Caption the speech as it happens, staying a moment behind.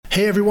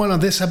Hey everyone,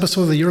 on this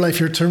episode of the Your Life,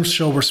 Your Terms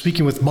show, we're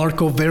speaking with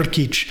Marko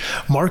Verkic.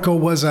 Marko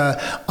was an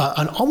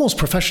almost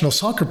professional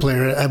soccer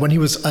player. When he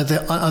was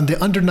on the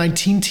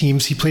under-19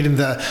 teams, he played in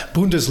the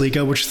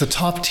Bundesliga, which is the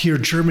top-tier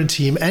German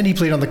team, and he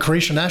played on the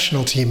Croatian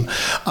national team.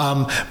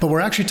 But we're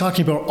actually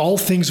talking about all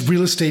things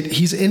real estate.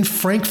 He's in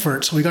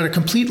Frankfurt, so we got a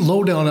complete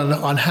lowdown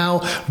on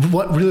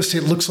what real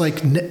estate looks like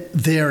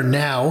there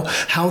now,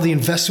 how the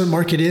investment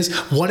market is,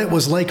 what it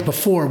was like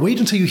before. Wait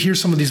until you hear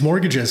some of these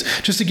mortgages.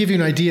 Just to give you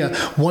an idea,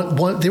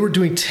 they were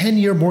doing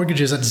 10-year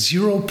mortgages at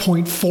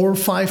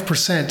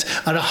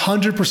 0.45% at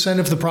 100%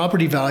 of the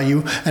property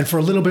value. And for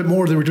a little bit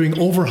more, they were doing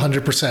over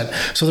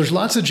 100%. So there's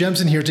lots of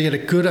gems in here to get a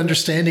good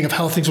understanding of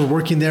how things were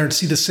working there and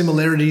see the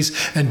similarities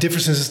and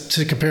differences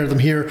to compare them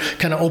here.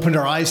 Kind of opened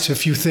our eyes to a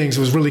few things. It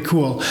was really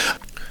cool.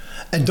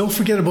 And don't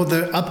forget about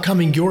the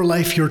upcoming Your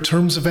Life, Your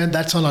Terms event.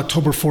 That's on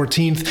October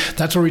 14th.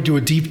 That's where we do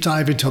a deep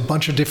dive into a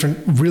bunch of different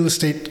real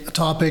estate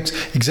topics,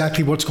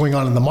 exactly what's going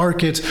on in the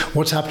markets,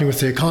 what's happening with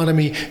the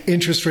economy,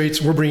 interest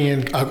rates. We're bringing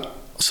in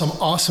some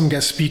awesome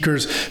guest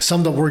speakers,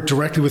 some that work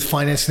directly with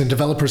financing and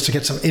developers to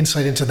get some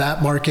insight into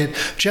that market.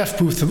 Jeff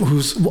Booth,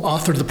 who's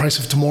authored The Price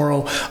of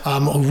Tomorrow,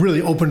 who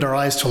really opened our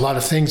eyes to a lot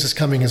of things, is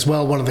coming as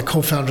well. One of the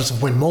co-founders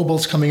of Win Mobile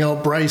is coming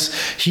out. Bryce,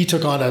 he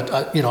took on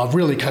a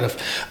really kind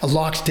of a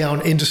locked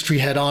down industry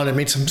head on and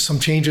made some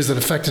changes that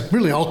affected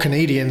really all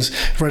Canadians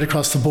right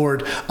across the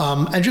board.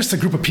 And just the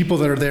group of people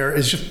that are there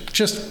is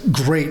just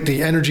great.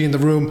 The energy in the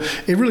room,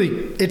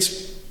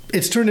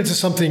 it's turned into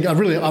something, a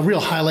real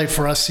highlight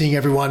for us seeing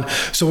everyone.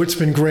 So it's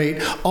been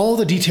great. All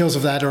the details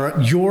of that are at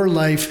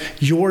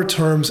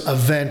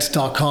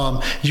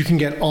yourlifeyourtermsevent.com. You can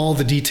get all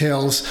the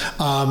details.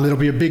 It'll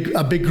be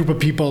a big group of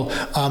people.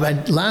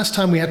 And last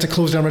time we had to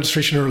close down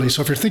registration early.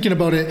 So if you're thinking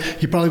about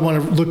it, you probably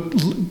want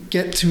to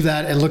get to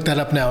that and look that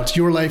up now. It's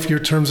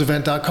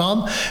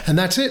yourlifeyourtermsevent.com. And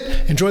that's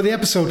it. Enjoy the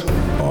episode.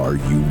 Are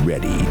you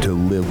ready to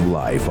live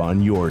life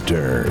on your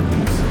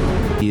terms?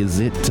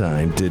 Is it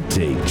time to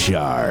take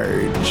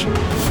charge?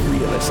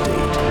 Real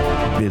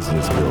estate,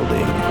 business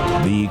building,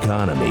 the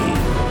economy,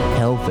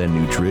 health and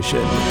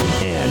nutrition,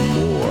 and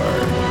more.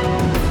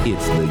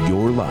 It's the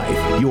Your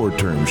Life, Your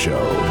Term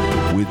show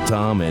with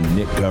Tom and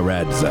Nick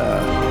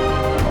Karadza.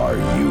 Are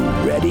you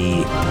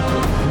ready?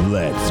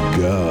 Let's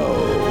go.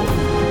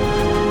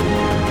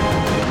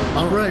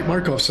 All right,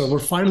 Marko. So we're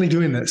finally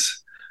doing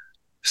this.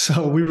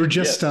 So we were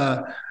just, we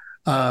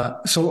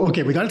got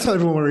to tell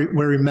everyone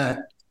where we met,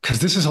 because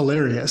this is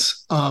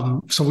hilarious.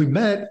 So we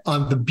met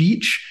on the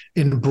beach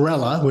in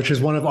Brela, which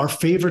is one of our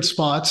favorite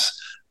spots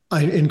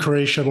in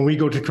Croatia. When we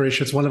go to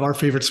Croatia, it's one of our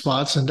favorite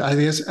spots. And I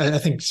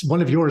think it's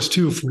one of yours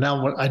too, from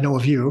now what I know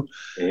of you.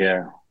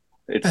 Yeah,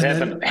 it's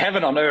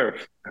heaven on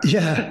earth.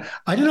 Yeah.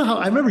 I don't know how,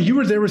 I remember you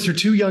were there with your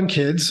two young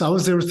kids. I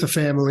was there with the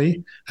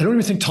family. I don't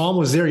even think Tom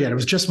was there yet. It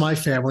was just my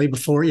family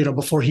before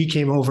he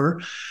came over.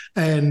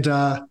 And,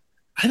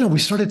 I don't know, we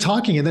started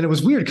talking and then it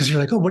was weird because you're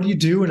like, oh, what do you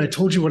do? And I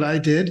told you what I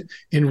did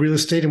in real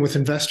estate and with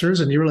investors.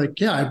 And you were like,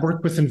 yeah, I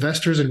work with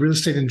investors in real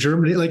estate in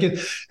Germany.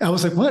 I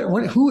was like,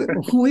 what,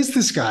 who is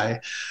this guy?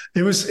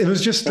 It was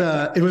just,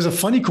 it was a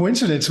funny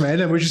coincidence, man.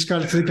 And we just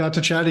got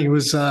to chatting. It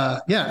was,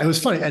 it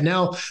was funny. And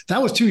now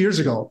that was 2 years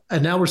ago.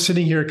 And now we're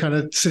sitting here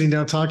sitting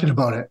down talking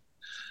about it.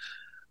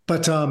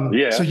 But,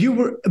 so you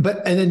were,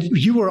 and then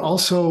you were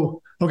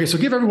also, okay, so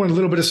give everyone a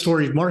little bit of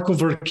story. Marko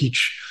Verkic,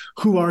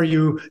 who are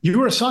you? You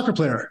were a soccer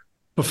player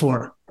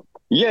before.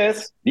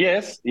 Yes.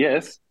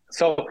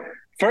 So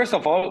first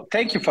of all,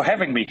 thank you for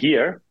having me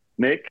here,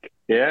 Nick.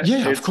 Yeah,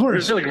 of course.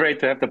 It's really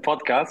great to have the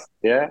podcast.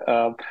 Yeah.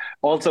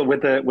 Also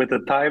with the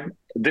time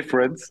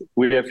difference,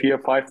 we have here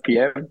 5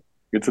 p.m.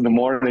 It's in the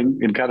morning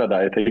in Canada,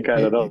 I think.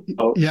 I don't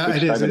know. Yeah,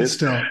 it is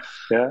still.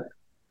 Yeah.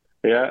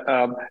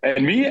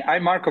 And me,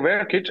 I'm Marko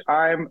Verkic.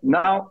 I'm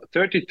now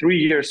 33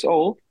 years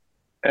old,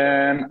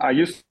 and I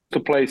used to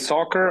play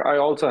soccer. I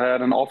also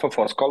had an offer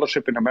for a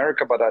scholarship in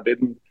America, but I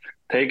didn't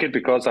take it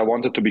because I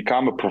wanted to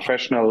become a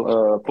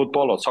professional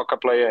football or soccer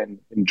player in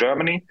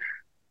Germany.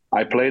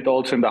 I played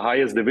also in the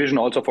highest division,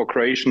 also for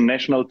Croatian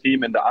national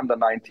team in the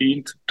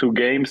under-19, 2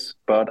 games,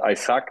 but I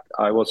sucked.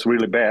 I was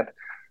really bad.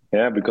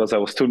 Yeah, because I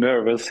was too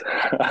nervous.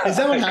 Is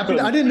that what happened?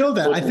 I didn't know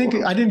that. I think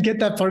I didn't get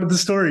that part of the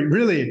story.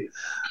 Really?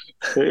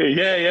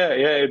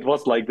 Yeah. It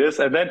was like this.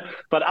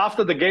 But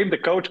after the game, the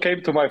coach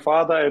came to my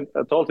father and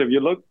I told him,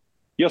 look,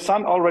 your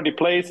son already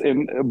plays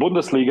in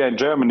Bundesliga in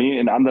Germany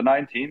in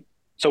under-19.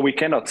 So we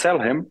cannot sell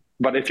him,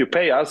 but if you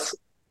pay us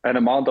an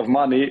amount of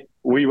money,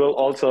 we will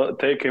also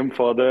take him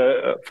for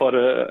the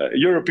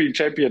European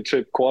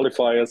Championship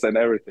qualifiers and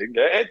everything.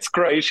 It's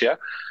Croatia,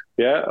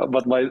 yeah.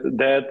 But my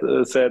dad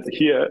said,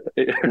 "Here,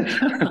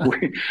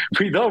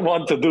 we don't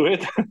want to do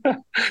it.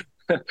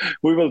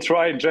 We will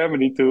try in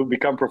Germany to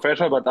become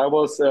professional." But I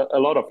was a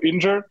lot of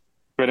injured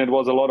when it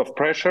was a lot of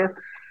pressure.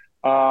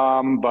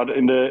 But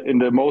in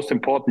the most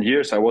important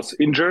years, I was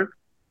injured.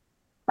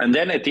 And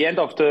then at the end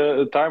of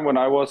the time when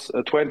I was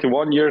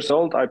 21 years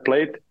old, I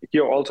played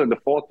here also in the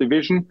 4th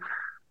division.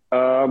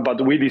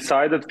 But we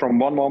decided from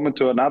one moment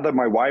to another,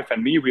 my wife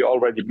and me, we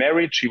already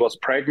married. She was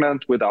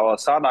pregnant with our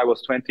son. I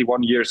was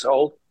 21 years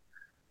old.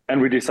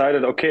 and we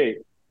decided, okay,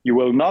 you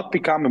will not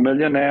become a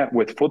millionaire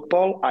with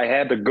football. I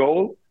had a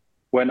goal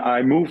when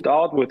I moved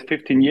out with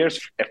 15 years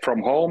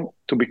from home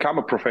to become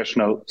a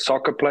professional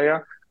soccer player.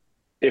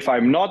 If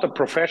I'm not a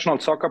professional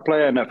soccer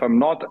player and if I'm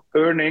not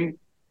earning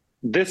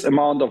this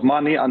amount of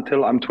money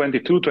until I'm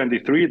 22,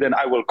 23, then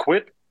I will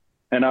quit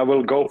and I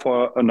will go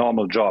for a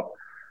normal job.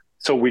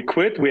 So we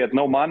quit. We had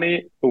no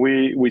money.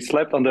 We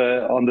slept on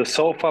the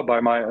sofa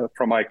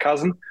from my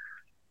cousin.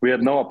 We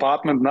had no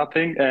apartment,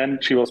 nothing,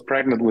 and she was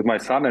pregnant with my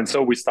son, and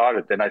so we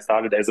started. Then I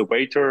started as a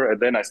waiter, and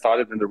then I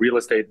started in the real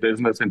estate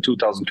business in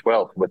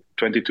 2012 with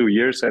 22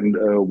 years and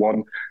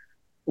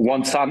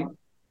one son.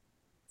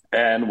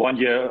 And 1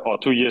 year or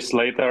 2 years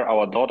later,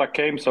 our daughter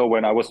came. So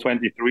when I was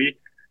 23,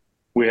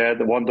 we had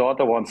one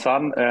daughter, one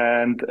son,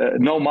 and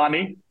no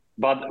money,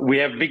 but we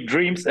have big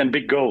dreams and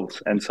big goals.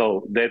 And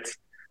so that's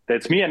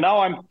me. And now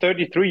I'm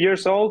 33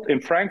 years old in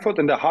Frankfurt,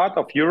 in the heart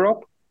of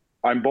Europe.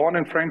 I'm born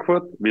in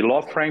Frankfurt. We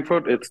love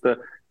Frankfurt. It's the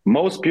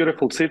most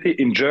beautiful city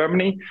in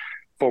Germany.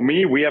 For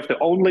me, we have the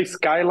only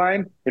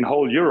skyline in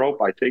whole Europe,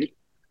 I think,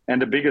 and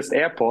the biggest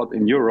airport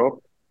in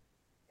Europe.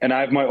 And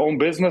I have my own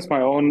business,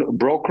 my own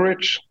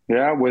brokerage,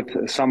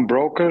 with some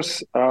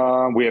brokers.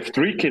 We have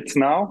 3 kids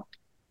now,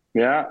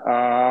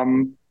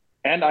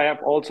 and I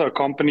have also a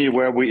company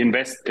where we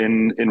invest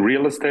in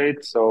real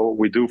estate. So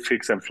we do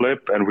fix and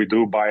flip, and we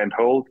do buy and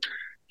hold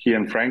here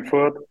in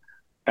Frankfurt.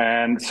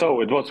 And so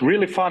it was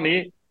really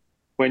funny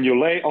when you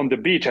lay on the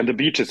beach, and the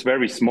beach is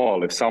very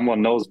small. If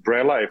someone knows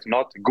Brela, if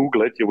not,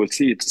 Google it, you will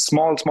see it's a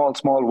small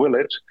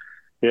village.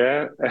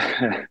 Yeah.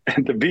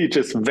 And the beach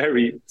is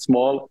very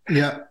small.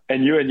 Yeah.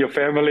 And you and your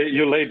family,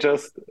 you lay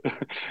just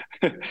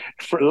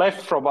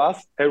left from us,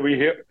 and we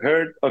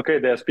heard, okay,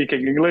 they're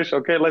speaking English.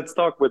 Okay, let's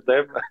talk with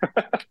them.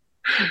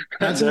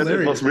 That's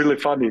hilarious. It was really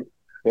funny.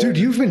 Dude,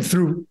 you've been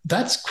through,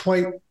 that's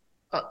quite,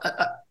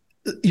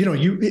 you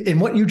in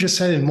what you just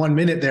said in 1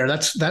 minute there,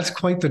 that's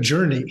quite the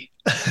journey.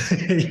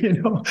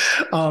 It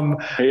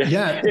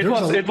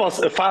was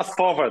a fast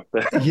forward.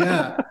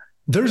 Yeah.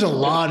 There's a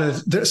lot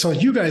of, so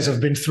you guys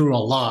have been through a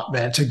lot,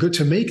 man,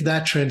 to make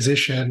that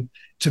transition,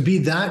 to be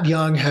that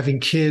young, having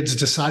kids,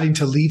 deciding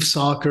to leave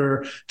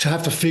soccer, to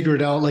have to figure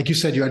it out. Like you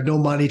said, you had no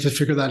money to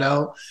figure that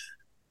out.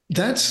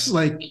 That's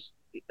like,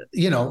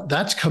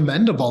 that's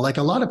commendable. Like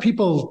a lot of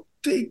people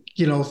think,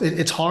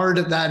 it's hard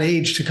at that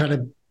age to kind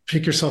of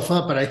pick yourself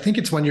up, but I think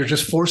it's when you're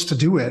just forced to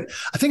do it.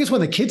 I think it's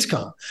when the kids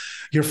come,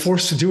 you're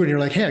forced to do it. And you're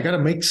like, hey, I got to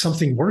make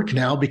something work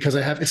now because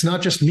it's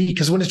not just me.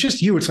 Because when it's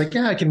just you, it's like,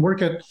 yeah, I can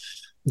work at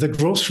the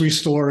grocery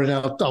store and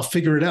I'll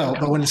figure it out.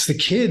 But when it's the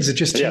kids, it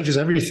just changes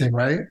everything,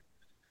 right?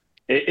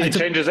 It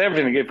changes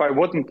everything. If I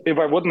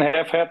wouldn't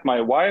have had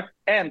my wife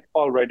and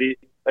already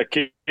a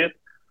kid,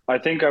 I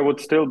think I would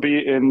still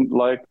be in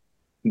like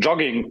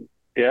jogging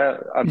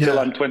until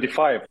I'm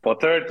 25 or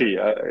 30.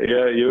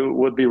 You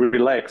would be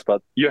relaxed,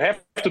 but you have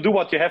to do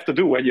what you have to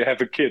do when you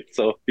have a kid.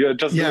 So you're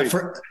just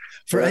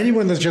for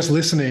anyone that's just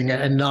listening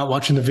and not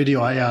watching the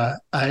video, I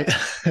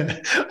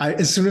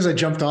as soon as I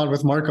jumped on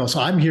with Marko, so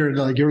I'm here in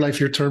like Your Life,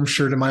 Your Term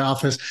shirt in my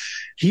office.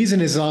 He's in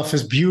his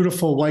office,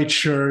 beautiful white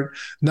shirt,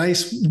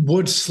 nice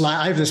wood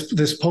slat. I have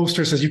this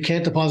poster says, "You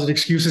can't deposit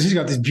excuses." He's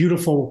got these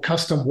beautiful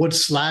custom wood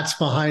slats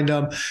behind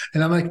him.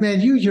 And I'm like, man,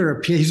 you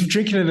European, he's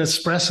drinking an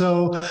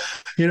espresso,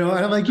 and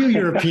I'm like, you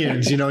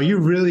Europeans, you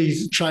really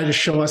try to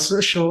show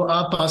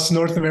up us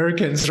North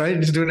Americans, right?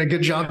 And he's doing a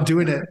good job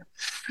doing it.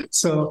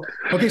 So,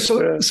 okay.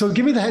 So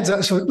give me the heads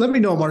up. So let me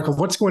know, Marko,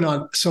 what's going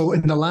on. So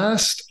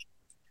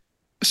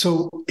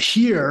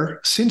here,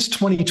 since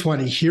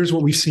 2020, here's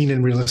what we've seen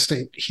in real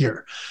estate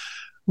here.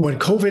 When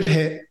COVID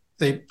hit,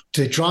 they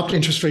dropped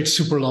interest rates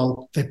super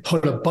low. They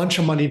put a bunch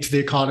of money into the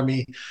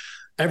economy.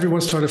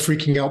 Everyone started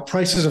freaking out.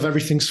 Prices of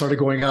everything started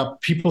going up.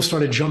 People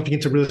started jumping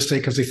into real estate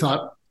because they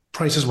thought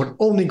prices would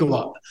only go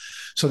up.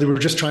 So they were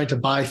just trying to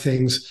buy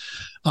things.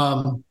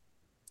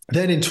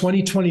 Then in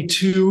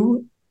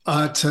 2022,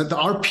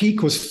 our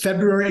peak was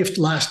February of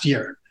last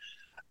year.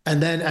 And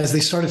then as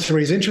they started to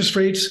raise interest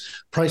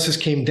rates, prices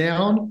came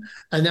down,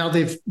 and now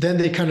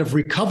they kind of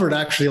recovered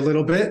actually a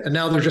little bit. And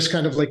now they're just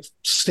kind of like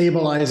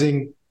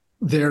stabilizing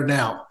there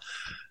now.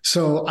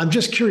 So I'm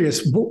just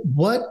curious,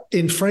 what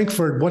in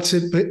Frankfurt, what's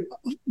it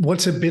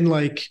been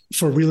like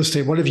for real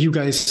estate? What have you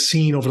guys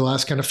seen over the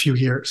last kind of few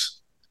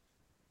years?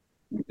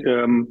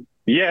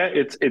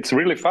 It's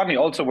really funny.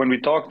 Also, when we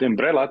talked in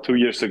Brela 2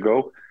 years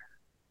ago,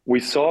 we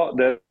saw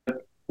that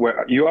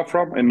where you are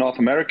from in North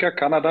America,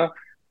 Canada,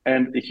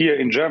 and here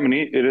in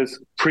Germany, it is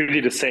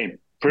pretty the same,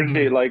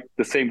 like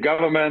the same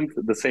government,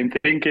 the same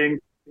thinking,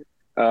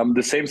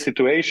 the same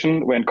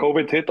situation when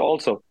COVID hit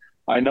also.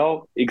 I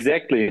know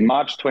exactly in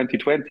March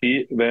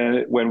 2020,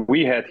 when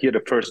we had here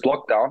the first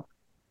lockdown,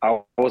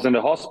 I was in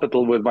the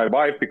hospital with my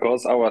wife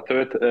because our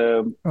third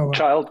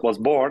child was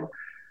born.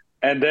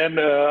 And then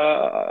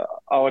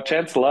our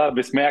chancellor,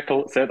 Miss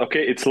Merkel, said,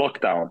 okay, it's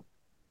lockdown.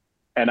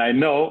 And I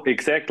know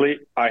exactly,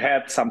 I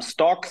had some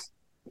stocks,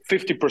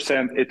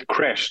 50% it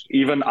crashed,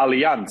 even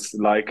Allianz.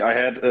 Like I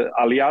had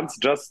Allianz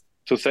just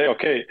to say,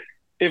 okay,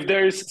 if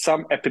there is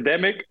some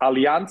epidemic,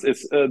 Allianz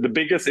is the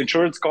biggest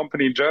insurance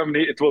company in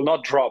Germany. It will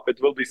not drop.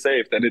 It will be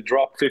saved. And it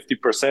dropped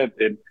 50%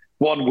 in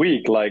 1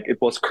 week. Like,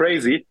 it was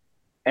crazy.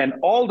 And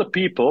all the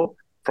people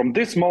from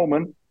this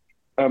moment,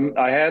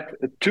 I had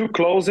 2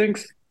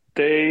 closings.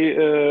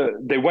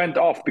 They went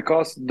off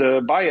because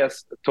the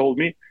buyers told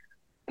me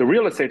the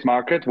real estate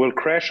market will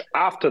crash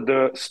after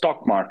the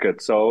stock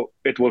market. So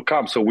it will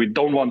come. So we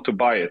don't want to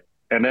buy it.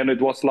 And then it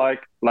was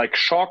like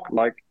shock,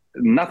 like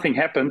nothing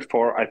happened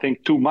for, I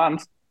think, 2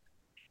 months.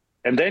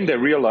 And then they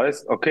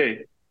realized,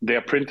 okay, they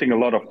are printing a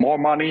lot of more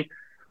money.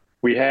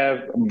 We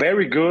have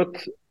very good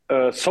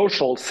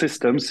social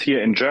systems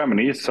here in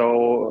Germany.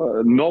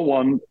 So no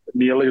one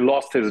nearly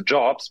lost his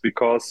jobs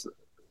because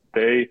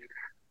they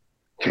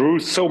threw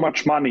so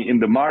much money in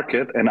the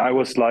market. And I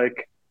was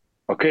like,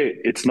 okay,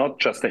 it's not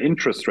just the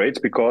interest rates,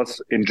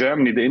 because in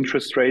Germany, the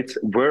interest rates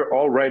were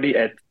already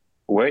at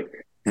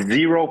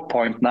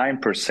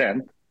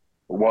 0.9%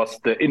 was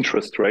the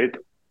interest rate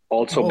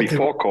also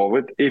before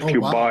COVID. If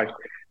you buy,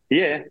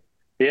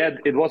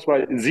 it was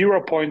by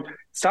 0.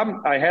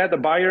 I had a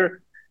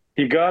buyer,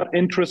 he got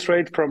interest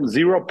rate from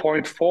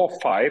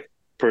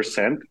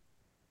 0.45%,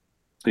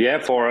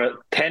 for a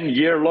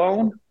 10-year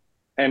loan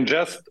and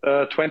just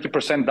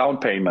 20% down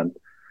payment.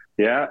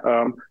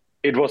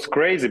 It was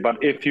crazy. But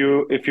if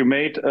you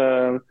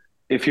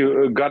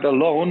got a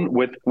loan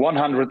with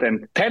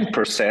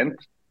 110%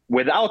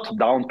 without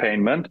down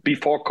payment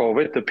before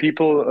COVID, the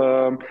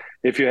people,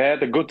 if you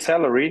had a good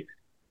salary,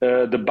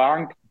 the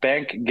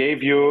bank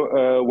gave you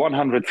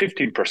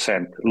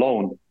 115%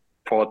 loan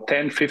for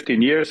 10,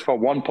 15 years for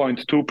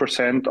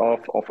 1.2%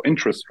 of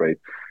interest rate.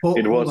 Well,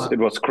 it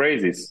was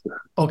crazy.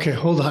 Okay,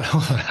 hold on.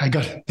 I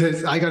got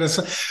to.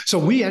 So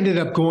we ended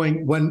up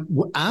going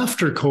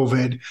after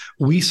COVID,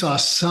 we saw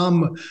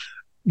some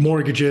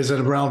mortgages at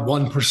around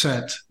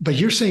 1%. But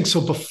you're saying,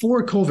 so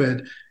before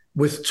COVID,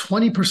 with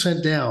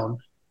 20% down,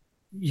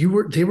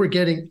 they were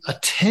getting a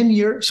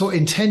 10-year. So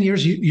in 10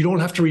 years, you don't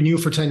have to renew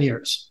for 10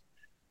 years.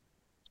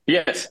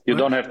 Yes, you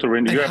don't have to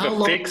renew. You have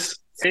a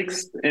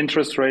fixed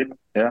interest rate.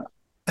 Yeah.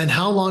 And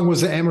how long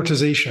was the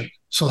amortization?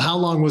 So how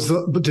long was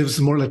it was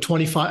more like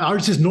 25?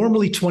 Ours is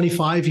normally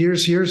 25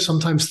 years here,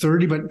 sometimes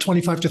 30, but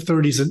 25 to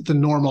 30 is the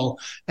normal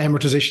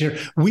amortization here.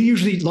 We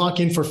usually lock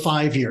in for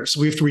 5 years.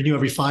 So we have to renew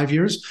every 5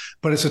 years,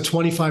 but it's a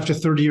 25 to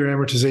 30 year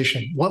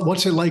amortization.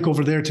 What's it like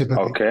over there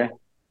typically?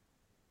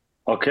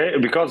 Okay.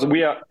 Because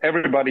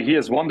everybody here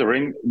is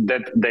wondering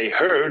that they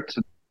heard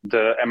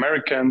the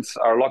Americans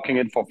are locking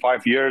in for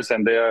 5 years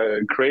and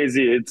they're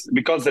crazy. It's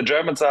because the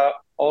Germans are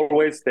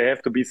always, they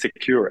have to be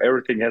secure.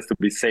 Everything has to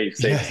be safe.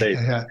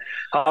 Yeah.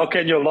 How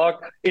can you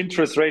lock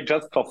interest rate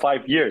just for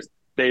 5 years?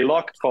 They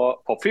locked for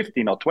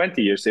 15 or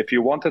 20 years. If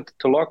you wanted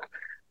to lock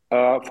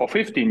for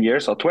 15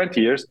 years or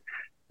 20 years,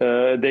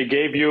 they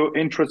gave you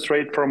interest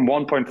rate from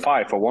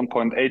 1.5 or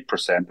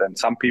 1.8%. And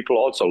some people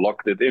also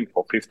locked it in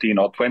for 15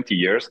 or 20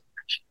 years.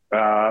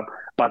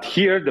 But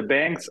here, the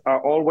banks are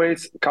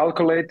always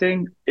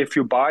calculating if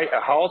you buy a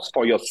house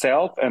for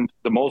yourself, and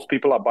the most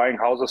people are buying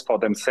houses for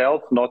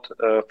themselves, not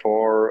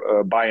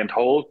for buy and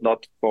hold,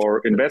 not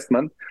for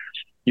investment.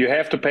 You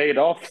have to pay it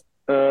off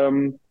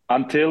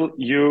until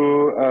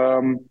you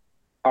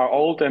are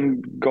old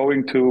and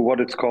going to what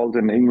it's called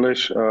in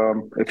English,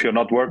 if you're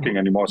not working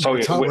anymore. So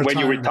when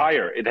you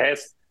retire,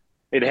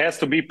 it has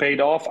to be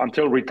paid off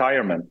until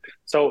retirement.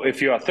 So if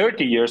you are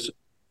 30 years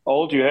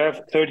old, you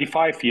have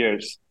 35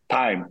 years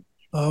time.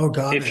 Oh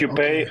God! If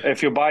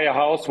you buy a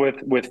house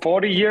with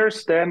 40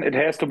 years, then it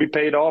has to be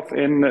paid off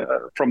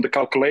from the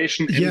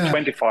calculation in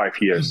 25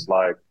 years.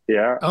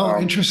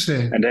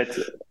 Interesting. And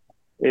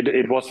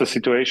it was the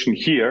situation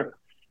here.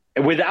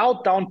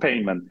 Without down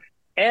payment,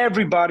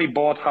 everybody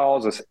bought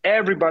houses.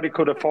 Everybody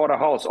could afford a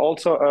house.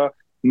 Also, a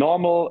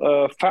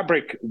normal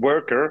fabric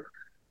worker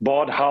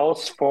bought a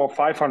house for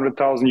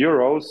 500,000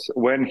 euros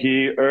when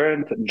he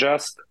earned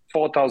just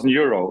 4,000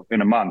 euro in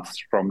a month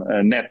from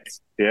net.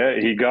 Yeah,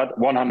 he got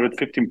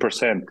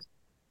 115%.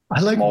 I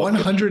like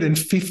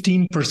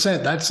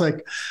 115%. That's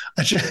like,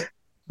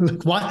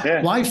 why?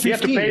 Yeah. Why 15? You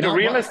have to pay the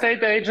real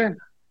estate agent.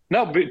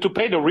 No, to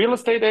pay the real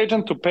estate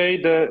agent,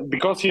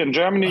 because here in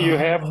Germany you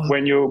have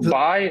when you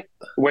buy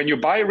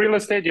real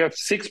estate, you have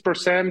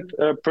 6%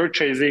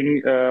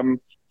 purchasing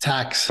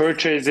tax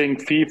purchasing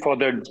fee for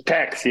the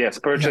tax. Yes,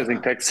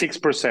 purchasing tax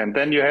 6%.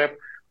 Then you have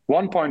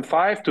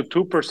 1.5 to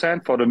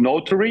 2% for the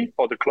notary,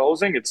 for the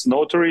closing. It's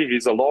notary,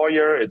 he's a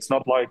lawyer. It's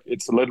not like,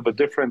 it's a little bit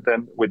different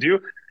than with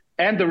you.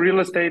 And the real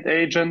estate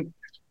agent,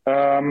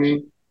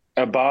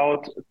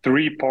 about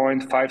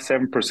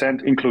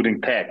 3.57%,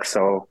 including tax.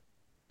 So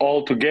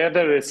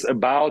altogether it's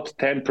about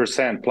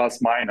 10%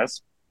 plus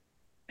minus.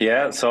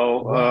 Yeah,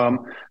 so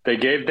they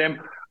gave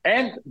them,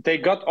 and they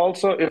got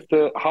also, if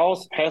the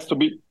house has to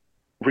be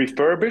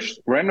refurbished,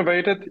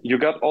 renovated, you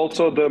got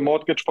also the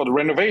mortgage for the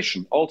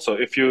renovation. Also,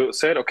 if you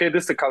said, okay,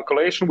 this is the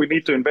calculation, we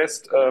need to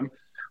invest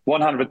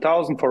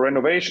 100,000 for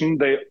renovation,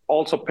 they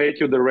also paid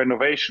you the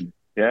renovation.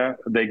 Yeah,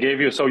 they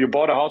gave you, so you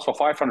bought a house for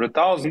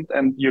 500,000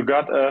 and you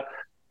got a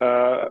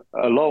a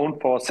loan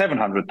for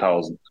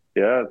 700,000.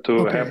 Yeah,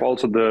 to have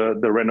also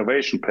the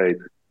renovation paid.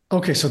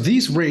 Okay, so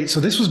these rates. So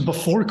this was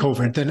before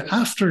COVID. Then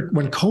after,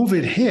 when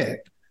COVID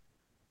hit,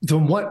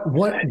 then what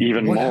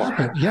Even more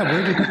happened? Yeah,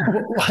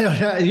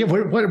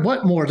 where did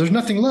what more? There's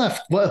nothing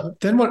left. Well,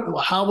 then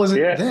what? How was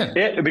it then?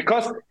 Yeah,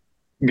 because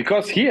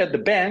here the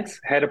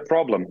banks had a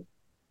problem.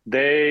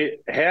 They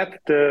had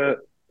in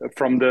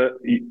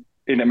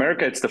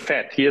America it's the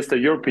Fed. Here's the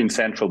European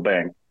Central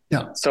Bank.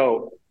 Yeah.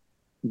 So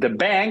the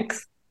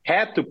banks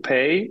had to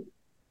pay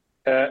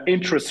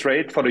interest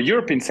rate for the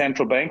European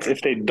Central Banks if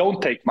they don't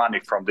take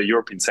money from the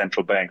European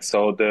Central Bank.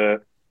 So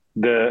the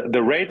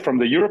rate from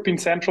the European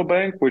Central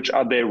Bank, which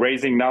are they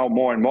raising now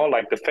more and more,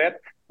 like the Fed,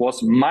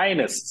 was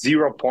minus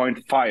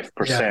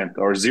 0.5%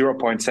 or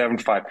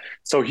 0.75.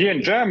 So here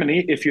in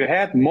Germany, if you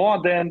had more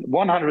than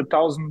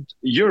 100,000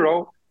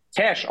 euro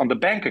cash on the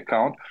bank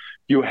account,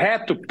 you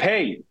had to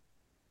pay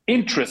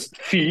interest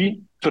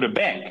fee to the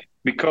bank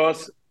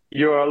because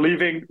you are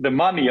leaving the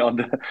money on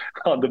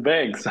the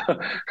banks.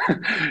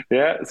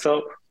 Yeah,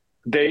 so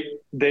they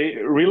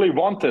really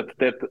wanted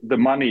that the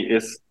money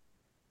is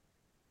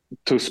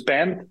to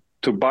spend,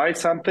 to buy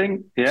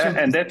something,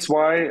 and that's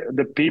why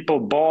the people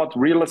bought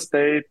real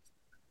estate,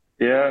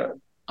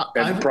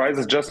 and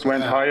prices just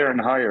went higher and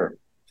higher.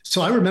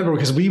 So I remember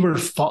because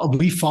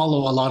we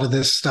follow a lot of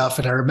this stuff,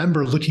 and I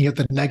remember looking at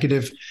the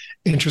negative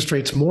interest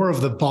rates, more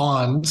of the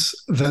bonds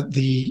that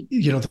the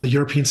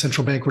European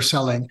Central Bank were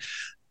selling,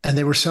 and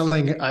they were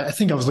selling. I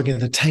think I was looking at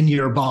the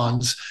 10-year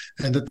bonds,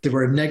 and that they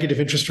were a negative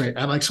interest rate.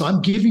 I'm like, so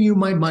I'm giving you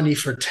my money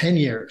for 10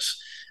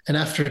 years, and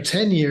after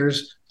 10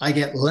 years, I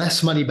get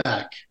less money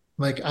back.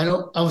 I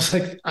don't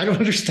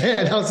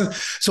understand.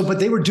 But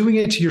they were doing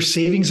it to your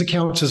savings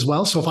accounts as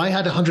well. So if I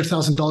had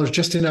 $100,000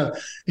 just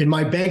in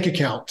my bank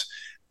account,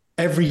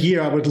 every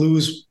year I would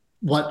lose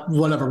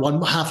whatever,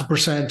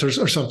 0.5%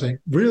 or something.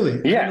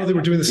 Really? Yeah. I know they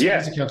were doing the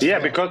savings accounts. Yeah,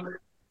 because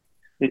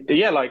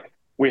like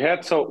we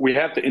had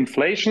the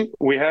inflation,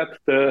 we had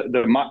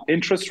the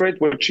interest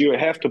rate which you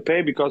have to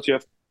pay because you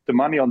have the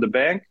money on the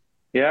bank.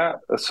 Yeah.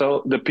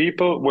 So the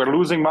people were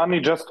losing money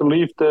just to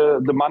leave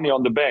the money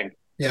on the bank.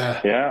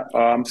 Yeah.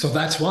 Yeah. So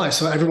that's why.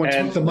 So everyone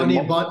took the money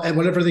and bought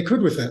whatever they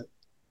could with it.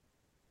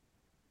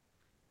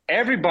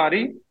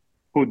 Everybody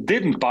who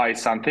didn't buy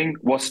something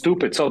was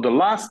stupid. So the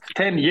last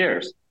 10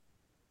 years,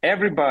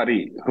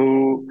 everybody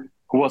who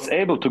was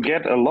able to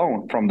get a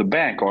loan from the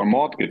bank or a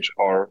mortgage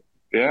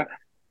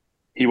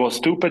he was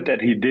stupid that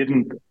he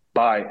didn't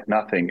buy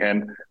nothing.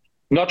 And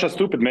not just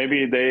stupid,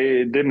 maybe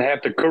they didn't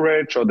have the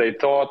courage or they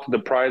thought the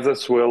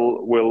prices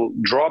will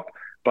drop.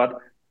 But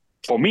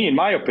for me, in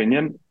my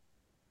opinion,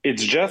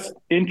 it's just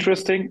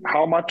interesting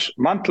how much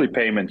monthly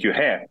payment you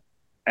have.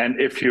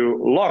 And if you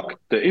lock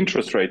the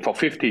interest rate for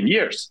 15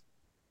 years,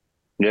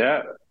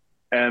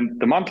 and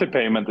the monthly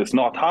payment is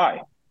not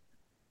high,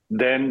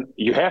 then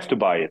you have to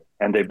buy it.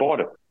 And they bought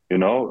it,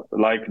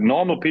 like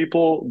normal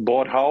people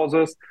bought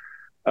houses.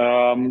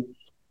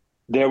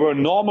 There were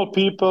normal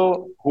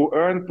people who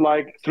earned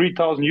like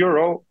 3,000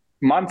 euro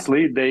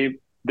monthly.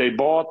 They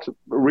bought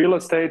real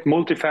estate,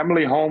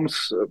 multifamily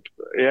homes,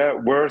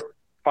 worth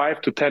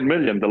 5 to 10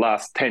 million the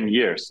last 10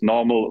 years.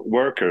 Normal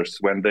workers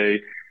when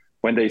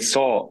they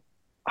saw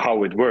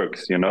how it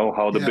works,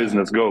 how the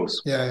business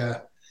goes. Yeah.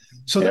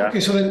 So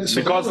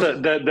because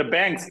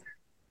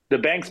the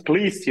banks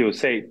pleased you,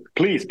 say,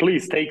 please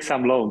take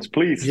some loans,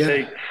 please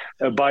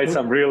buy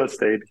some real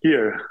estate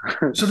here.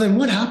 So then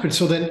what happened?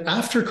 So then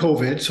after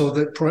COVID, so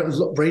the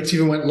rates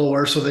even went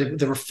lower. So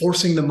they were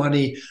forcing the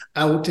money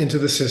out into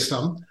the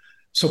system.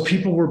 So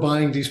people were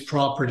buying these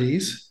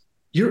properties.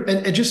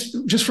 And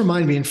just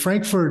remind me, in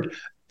Frankfurt,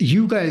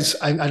 you guys,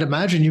 I'd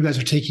imagine you guys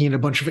are taking in a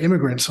bunch of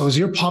immigrants. So is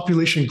your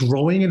population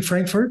growing in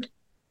Frankfurt?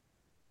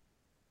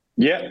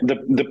 Yeah,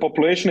 the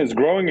population is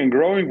growing and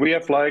growing. We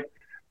have like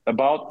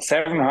about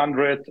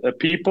 700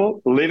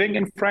 people living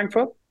in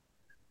Frankfurt.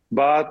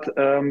 But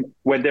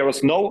when there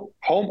was no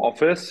home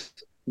office,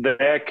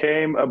 there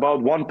came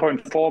about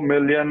 1.4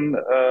 million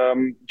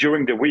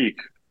during the week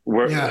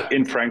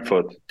in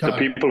Frankfurt. The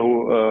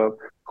people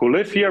who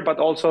live here, but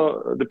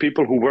also the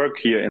people who work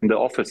here in the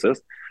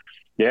offices.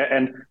 Yeah,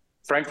 and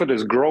Frankfurt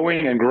is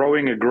growing and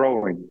growing and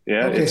growing.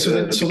 Yeah, okay,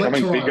 it's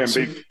becoming bigger and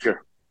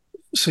bigger.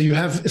 So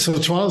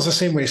Toronto is the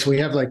same way. So we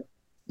have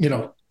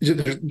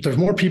there's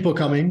more people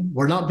coming.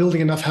 We're not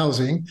building enough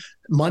housing.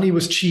 Money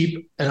was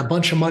cheap and a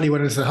bunch of money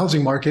went into the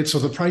housing market. So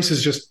the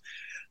prices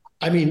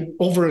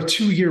over a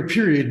 2-year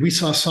period, we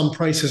saw some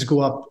prices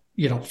go up,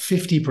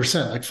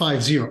 50%, like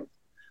 50.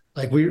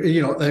 Like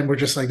and we're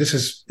just like,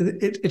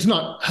 it's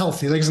not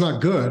healthy. Like it's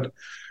not good,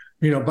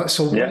 but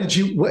so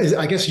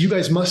I guess you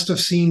guys must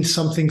have seen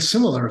something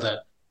similar then.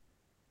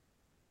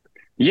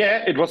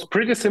 Yeah, it was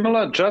pretty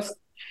similar. Just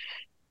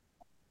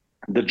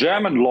the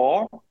German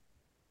law.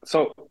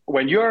 So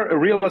when you're a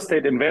real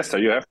estate investor,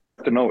 you have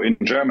to know in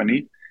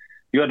Germany,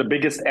 you are the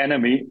biggest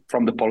enemy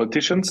from the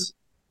politicians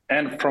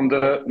and from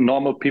the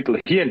normal people.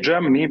 Here in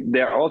Germany,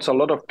 there are also a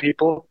lot of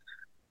people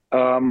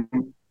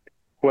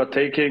who are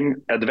taking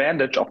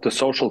advantage of the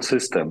social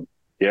system.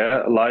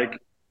 Yeah, like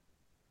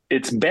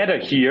it's better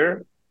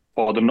here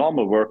for the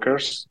normal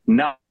workers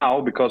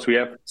now because we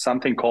have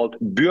something called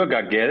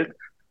Bürgergeld,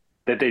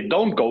 that they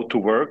don't go to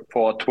work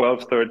for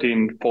 12,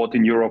 13,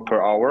 14 euro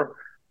per hour.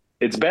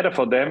 It's better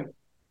for them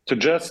to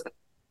just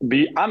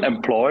be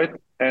unemployed,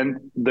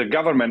 and the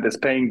government is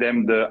paying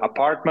them the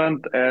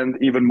apartment and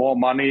even more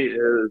money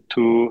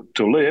to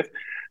live.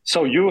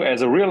 So you,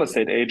 as a real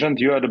estate agent,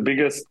 you are the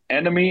biggest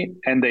enemy,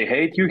 and they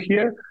hate you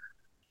here.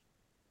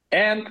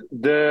 And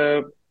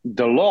the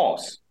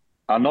laws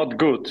are not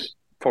good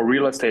for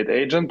real estate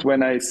agent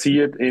when I see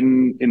it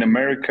in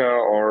America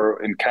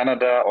or in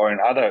Canada or in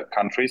other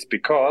countries,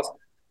 because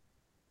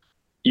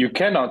you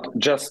cannot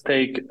just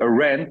take a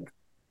rent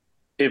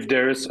if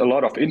there is a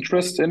lot of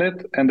interest in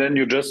it and then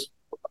you just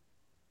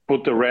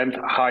put the rent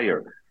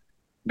higher,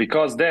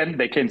 because then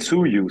they can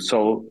sue you.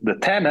 So the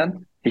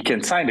tenant, he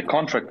can sign a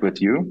contract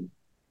with you,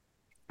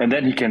 and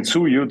then he can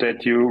sue you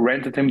that you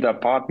rented him the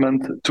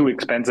apartment too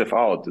expensive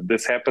out.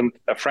 This happened,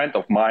 a friend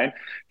of mine,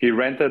 he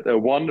rented a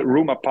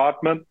one-room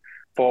apartment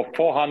for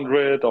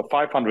 400 or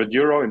 500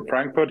 euro in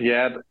Frankfurt. He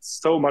had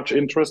so much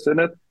interest in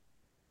it.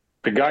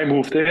 The guy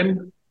moved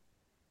in,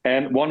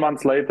 and 1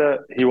 month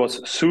later, he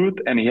was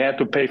sued and he had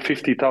to pay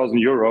 50,000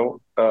 euro,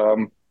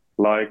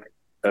 like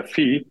a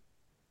fee.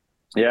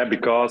 Yeah,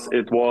 because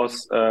it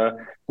was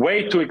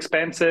way too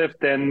expensive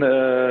than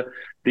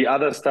the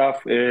other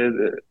stuff,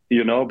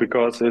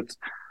 because it's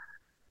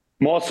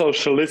more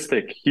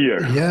socialistic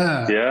here.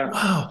 Yeah. Yeah.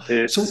 Wow.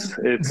 It's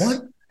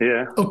what?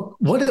 Yeah. Oh,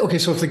 what? Okay,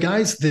 so if the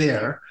guy's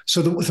there,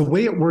 so the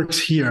way it works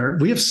here,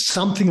 we have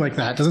something like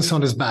that. It doesn't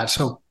sound as bad.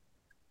 So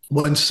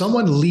when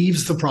someone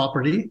leaves the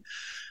property,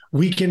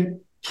 we can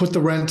put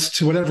the rent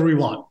to whatever we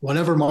want.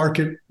 Whatever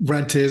market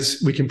rent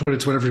is, we can put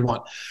it to whatever we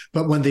want.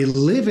 But when they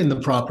live in the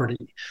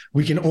property,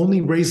 we can only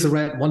raise the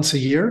rent once a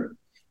year.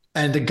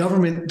 And the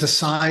government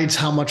decides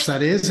how much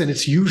that is. And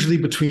it's usually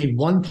between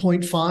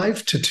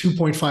 1.5 to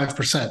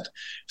 2.5%.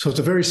 So it's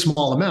a very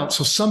small amount.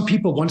 So some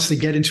people, once they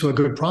get into a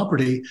good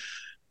property,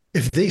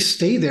 if they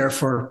stay there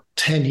for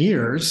 10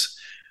 years,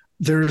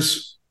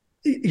 it's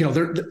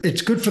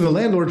good for the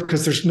landlord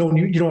because you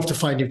don't have to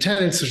find new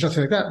tenants. There's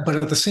nothing like that. But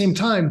at the same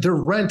time, their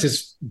rent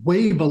is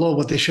way below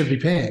what they should be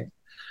paying.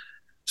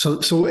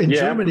 So in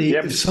Germany,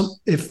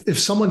 if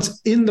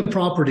someone's in the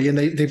property and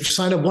they've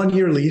signed a 1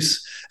 year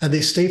lease and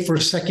they stay for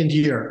a second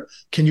year,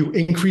 can you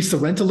increase the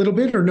rent a little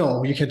bit, or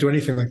no, you can't do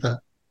anything like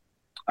that?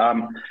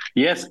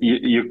 Yes,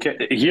 you can.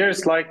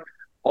 Here's like,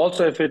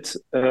 also if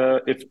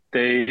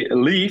they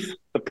leave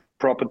the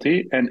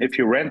property and if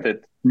you rent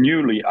it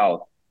newly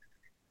out,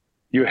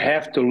 you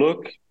have to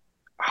look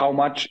how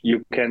much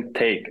you can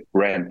take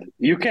rent.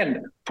 You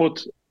can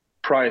put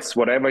price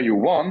whatever you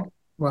want.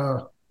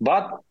 Wow.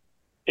 But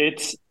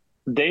it's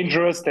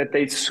dangerous that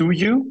they sue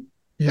you.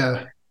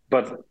 Yeah.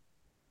 But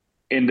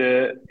in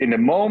the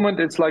moment,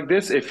 it's like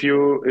this. If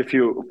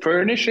you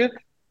furnish it,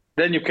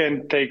 then you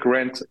can take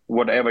rent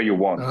whatever you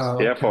want.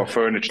 Okay. Yeah, for a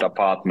furnished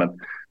apartment.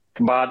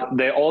 But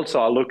they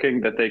also are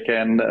looking that they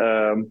can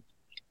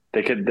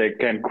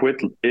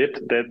quit it.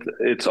 That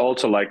it's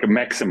also like a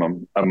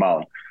maximum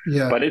amount.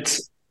 Yeah. But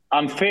it's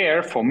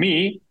unfair for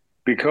me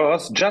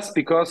because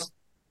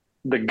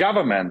the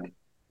government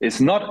is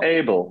not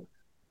able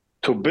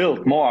to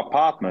build more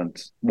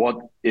apartments, what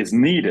is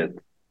needed,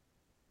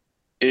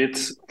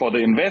 it's for the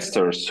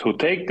investors who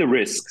take the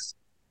risks,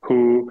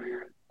 who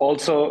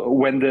also,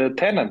 when the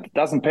tenant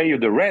doesn't pay you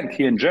the rent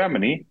here in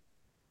Germany,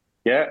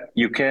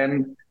 you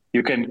can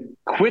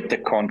quit the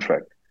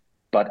contract,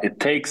 but it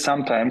takes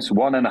sometimes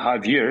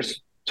 1.5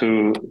 years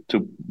to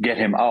get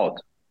him out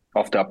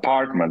of the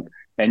apartment,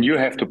 and you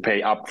have to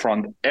pay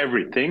upfront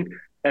everything,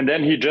 and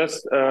then he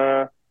just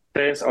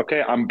says,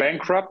 okay, I'm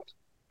bankrupt,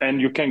 and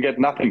you can get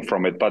nothing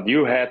from it, but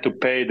you had to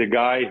pay the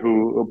guy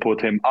who put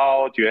him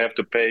out. You have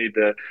to pay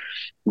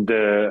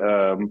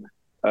the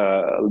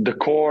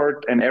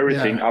court and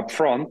everything up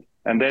front,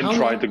 and then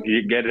try to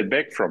get it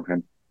back from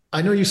him.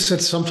 I know you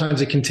said sometimes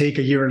it can take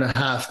 1.5 years,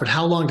 but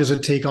how long does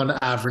it take on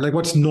average? Like,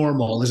 what's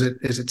normal? Is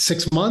it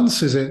 6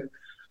 months? Is it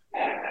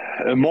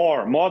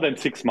more than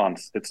 6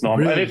 months? It's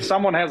normal. Really? And if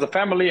someone has a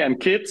family and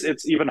kids,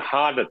 it's even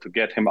harder to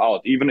get him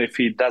out, even if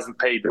he doesn't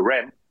pay the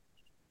rent.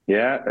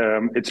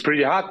 It's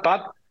pretty hard,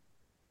 but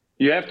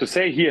you have to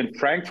say here in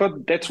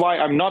Frankfurt, that's why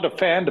I'm not a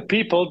fan. The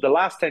people, the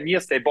last 10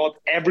 years, they bought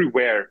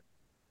everywhere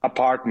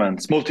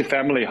apartments,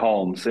 multifamily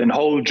homes in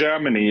whole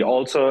Germany,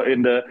 also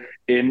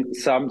in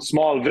some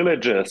small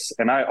villages.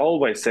 And I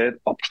always said,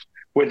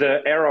 with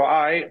an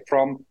ROI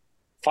from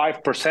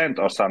 5%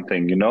 or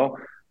something,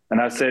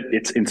 And I said,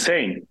 it's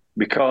insane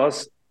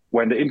because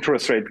when the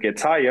interest rate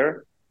gets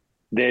higher,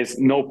 there's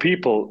no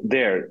people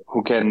there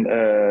who can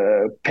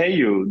pay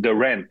you the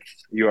rent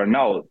you are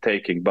now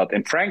taking. But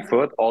in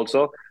Frankfurt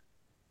also,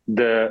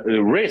 the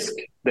risk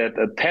that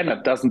a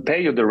tenant doesn't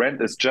pay you the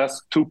rent is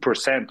just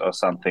 2% or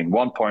something,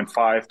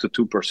 1.5 to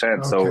 2%.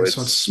 Okay, so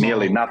it's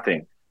nearly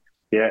nothing.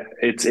 Yeah,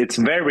 it's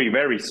very,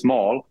 very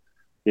small.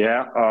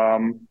 Yeah,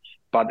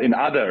 but in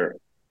other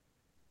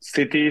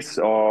cities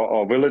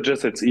or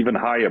villages, it's even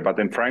higher. But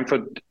in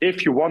Frankfurt,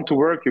 if you want to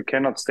work, you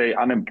cannot stay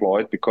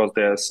unemployed because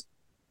there's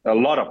a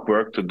lot of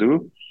work to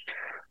do.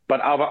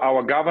 But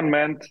our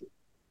government,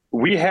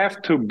 we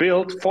have to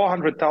build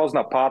 400,000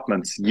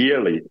 apartments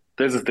yearly.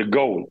 This is the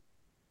goal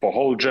for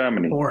whole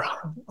Germany.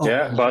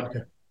 But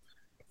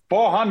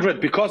 400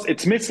 because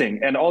it's missing.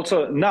 And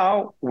also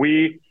now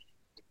we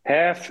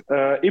have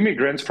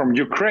immigrants from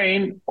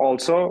Ukraine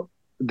also.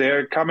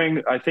 They're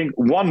coming, I think,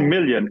 1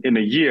 million in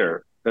a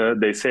year.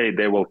 They say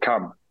they will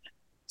come.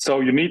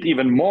 So you need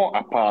even more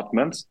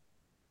apartments.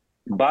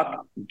 But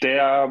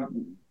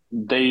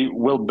they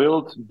will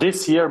build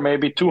this year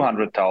maybe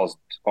 200,000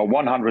 or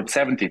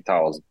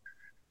 170,000.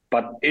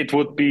 But it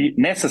would be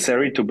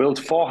necessary to build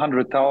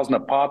 400,000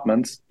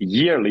 apartments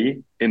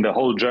yearly in the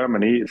whole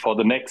Germany for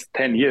the next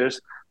 10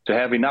 years to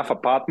have enough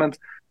apartments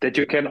that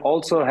you can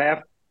also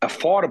have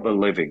affordable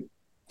living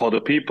for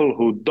the people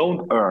who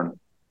don't earn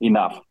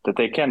enough, that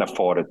they can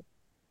afford it.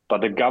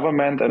 But the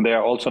government, and there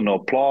are also no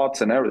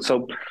plots and everything.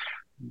 So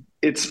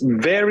it's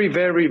very,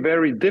 very,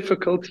 very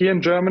difficult here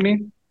in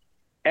Germany.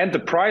 And the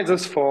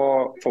prices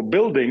for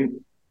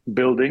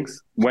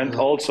buildings went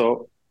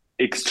also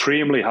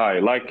extremely high.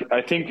 Like,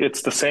 I think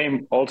it's the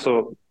same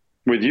also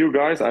with you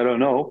guys. I don't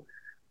know,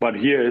 but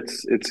here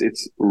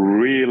it's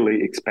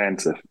really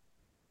expensive.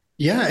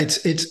 Yeah,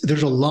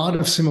 there's a lot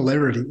of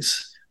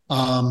similarities,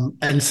 and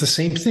it's the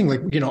same thing.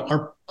 Like,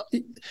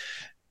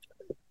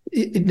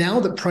 now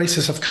that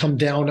prices have come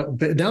down,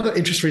 now that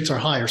interest rates are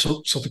higher,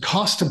 so the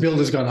cost to build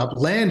has gone up.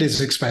 Land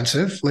is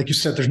expensive, like you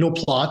said. There's no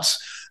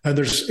plots, and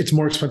it's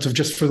more expensive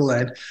just for the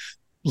land.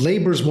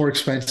 Labor is more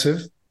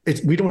expensive.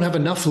 We don't have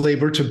enough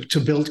labor to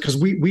build, because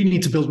we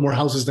need to build more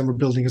houses than we're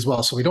building as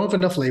well. So we don't have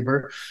enough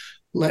labor.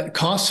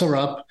 Costs are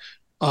up.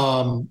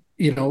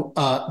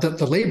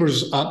 The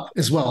labor's up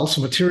as well.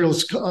 So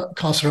materials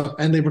costs are up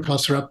and labor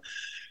costs are up.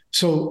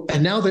 So,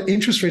 and now that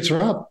interest rates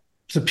are up,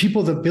 the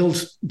people that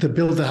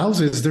build the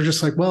houses, they're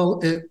just like,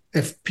 well,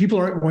 if people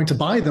aren't going to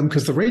buy them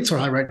because the rates are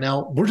high right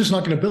now, we're just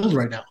not going to build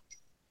right now.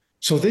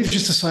 So they've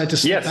just decided to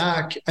step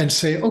back and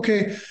say,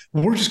 okay,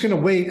 we're just going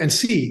to wait and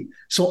see.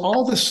 So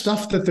all the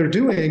stuff that they're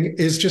doing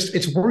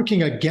it's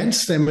working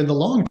against them in the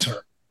long term.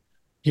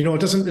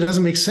 It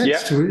doesn't make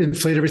sense to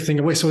inflate everything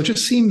away. So it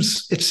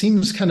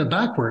seems kind of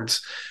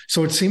backwards.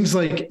 So it seems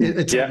like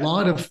it's a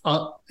lot of,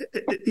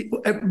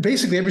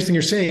 basically everything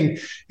you're saying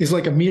is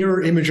like a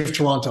mirror image of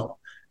Toronto.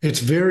 It's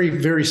very,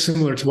 very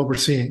similar to what we're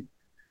seeing.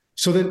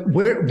 So then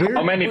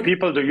how many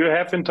people do you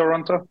have in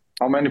Toronto?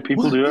 How many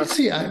people do you have? Let's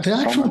see,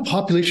 the actual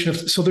population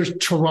so there's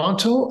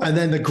Toronto and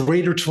then the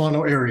greater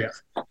Toronto area.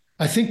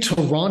 I think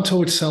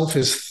Toronto itself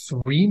is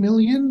 3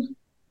 million.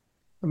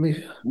 Let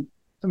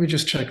me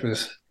just check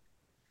this.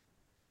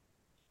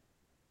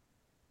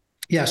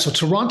 Yeah, so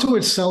Toronto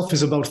itself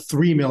is about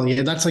 3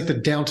 million. That's like the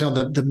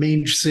downtown, the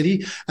main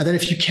city. And then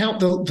if you count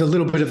the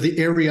little bit of the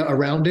area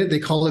around it, they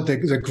call it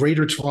the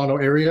greater Toronto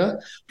area.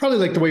 Probably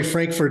like the way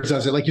Frankfurt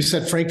does it. Like you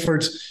said,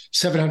 Frankfurt's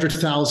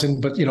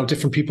 700,000, but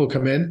different people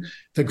come in.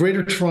 The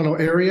greater Toronto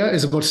area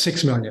is about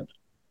 6 million.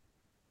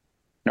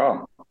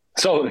 Oh,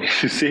 so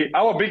you see,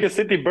 our biggest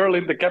city,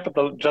 Berlin, the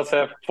capital, just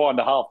have 4.5,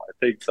 I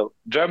think. So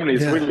Germany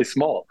is really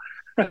small.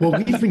 Well,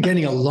 we've been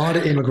getting a lot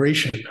of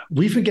immigration.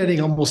 We've been getting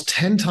almost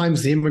 10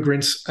 times the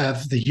immigrants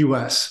of the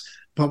US,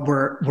 but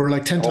we're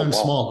like 10 times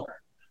smaller,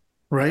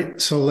 right?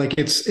 So like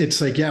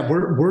it's like,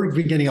 we're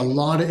been getting a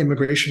lot of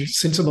immigration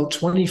since about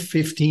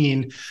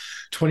 2015,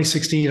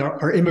 2016.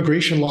 Our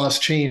immigration laws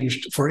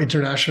changed for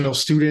international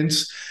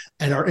students,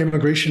 and our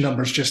immigration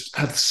numbers just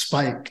have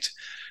spiked.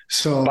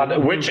 So,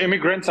 but which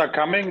immigrants are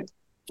coming?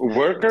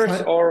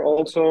 Workers or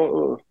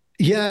also?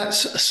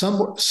 Yes,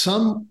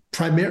 some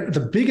primary. The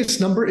biggest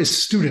number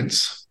is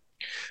students,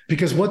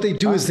 because what they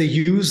do is they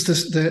use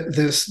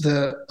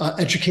the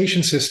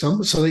education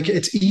system. So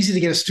it's easy to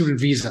get a student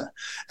visa,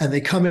 and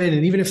they come in,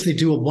 and even if they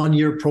do a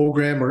 1-year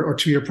program or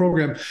 2-year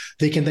program,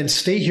 they can then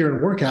stay here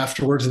and work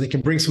afterwards, and they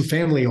can bring some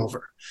family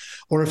over.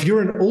 Or if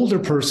you're an older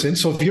person,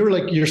 so if you're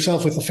like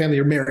yourself with a family,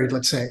 you're married,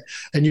 let's say,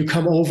 and you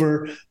come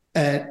over.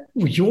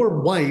 Your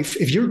wife,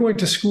 if you're going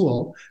to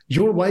school,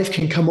 your wife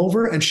can come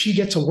over and she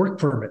gets a work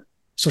permit.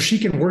 So she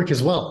can work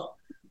as well.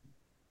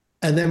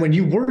 And then when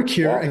you work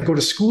here and go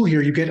to school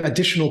here, you get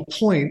additional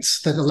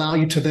points that allow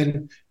you to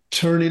then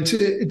turn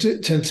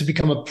to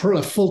become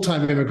a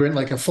full-time immigrant,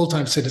 like a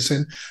full-time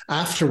citizen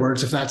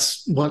afterwards, if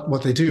that's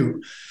what they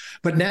do.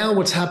 But now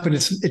what's happened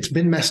is it's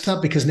been messed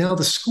up, because now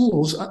the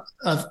schools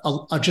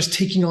are just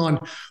taking on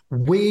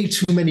way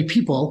too many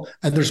people,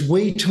 and there's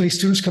way too many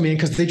students coming in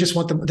because they just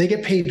want them. They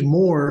get paid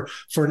more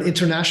for an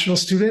international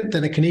student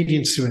than a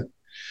Canadian student.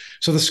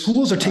 So the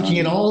schools are taking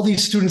in all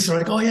these students. They're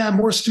like, oh yeah,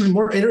 more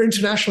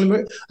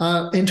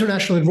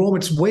international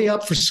enrollment's way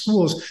up for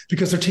schools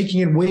because they're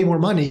taking in way more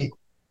money.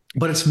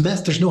 But it's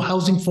mess. There's no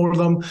housing for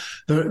them.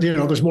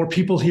 There's more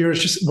people here.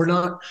 It's just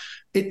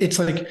it's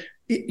like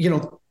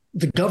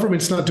the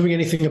government's not doing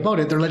anything about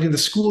it. They're letting the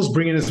schools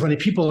bring in as many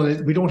people,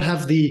 and we don't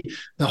have the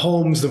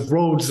homes, the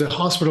roads, the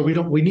hospital.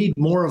 We need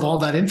more of all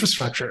that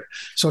infrastructure.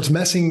 So it's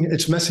messing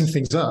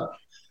things up.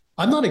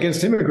 I'm not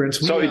against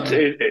immigrants. So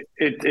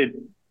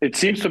it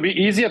seems to be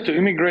easier to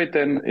immigrate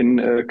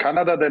in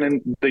Canada than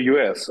in the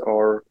US,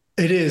 or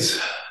It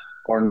is.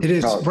 or It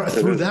is not? It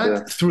through is,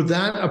 yeah.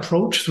 that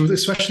approach,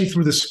 especially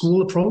through the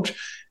school approach.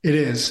 It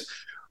is.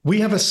 We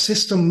have a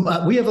system.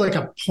 We have like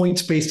a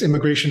points-based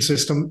immigration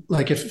system.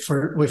 Like if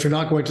you're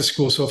not going to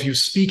school, so if you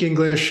speak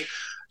English,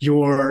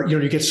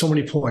 you get so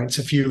many points.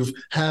 If you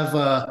have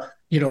a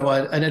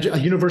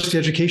university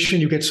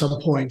education, you get some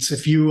points.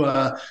 If you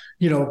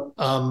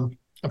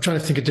I'm trying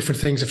to think of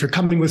different things. If you're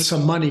coming with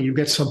some money, you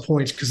get some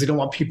points because they don't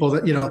want people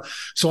that.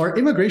 So our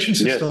immigration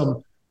system.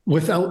 Yes.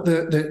 Without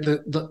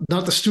the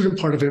not the student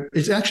part of it,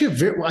 it's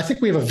actually I think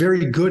we have a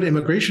very good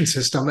immigration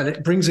system, and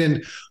it brings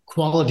in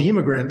quality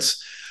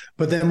immigrants.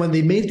 But then when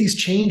they made these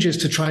changes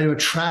to try to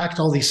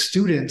attract all these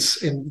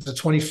students in the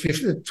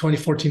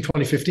 2014,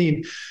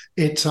 2015,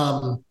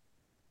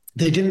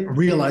 they didn't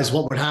realize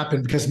what would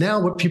happen, because now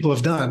what people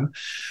have done,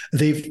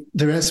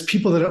 there's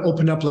people that have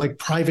opened up like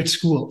private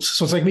schools.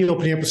 So it's like me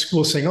opening up a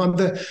school saying, "Oh, I'm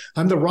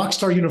the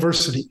Rockstar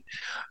University,"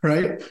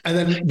 right? And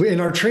then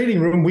in our training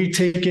room, we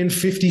take in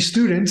 50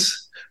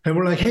 students, and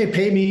we're like, "Hey,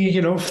 pay me,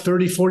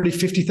 30, 40,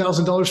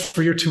 $50,000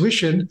 for your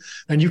tuition,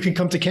 and you can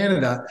come to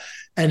Canada."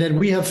 And then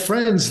we have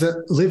friends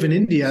that live in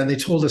India, and they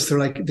told us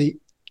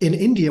in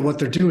India, what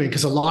they're doing,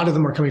 because a lot of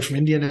them are coming from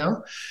India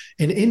now.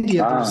 In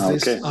India,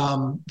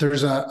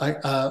 there's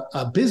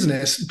a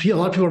business. A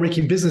lot of people are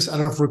making business out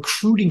of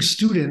recruiting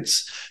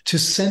students to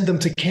send them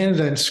to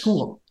Canada in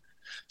school.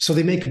 So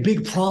they make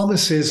big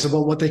promises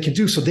about what they can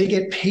do. So they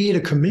get paid a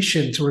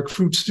commission to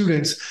recruit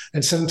students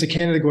and send them to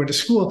Canada going to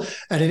school.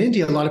 And in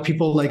India, a lot of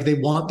people, like, they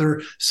want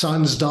their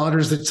sons,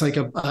 daughters. It's like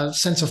a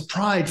sense of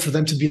pride for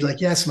them to be like,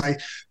 yes,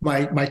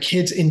 my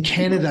kid's in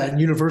Canada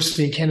and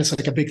university in Canada is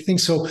like a big thing.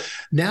 So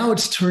now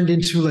it's turned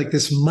into like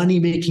this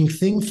money-making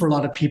thing for a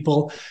lot of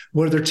people,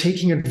 where they're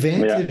taking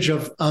advantage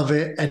of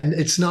it, and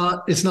it's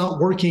not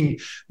working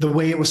the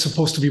way it was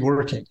supposed to be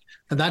working.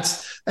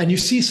 And you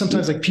see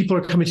sometimes, like, people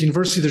are coming to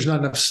university, there's not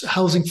enough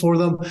housing for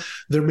them.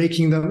 They're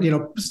making them,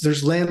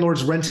 there's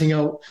landlords renting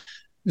out.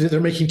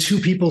 They're making two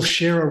people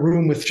share a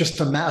room with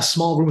just a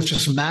small room with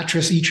just a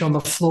mattress each on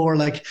the floor.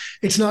 Like,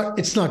 it's not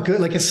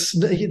good. Like, this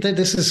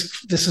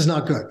is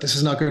not good. This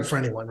is not good for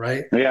anyone,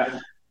 right?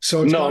 Yeah.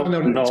 So it's gone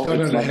out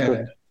of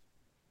hand.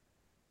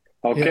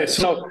 Okay, yeah,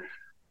 so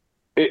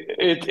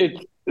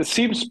it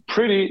seems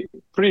pretty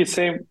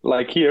same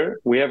like here.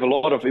 We have a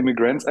lot of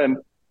immigrants, and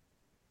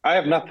I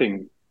have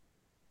nothing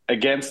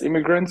against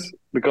immigrants,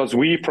 because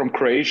we from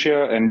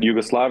Croatia and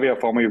Yugoslavia,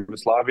 former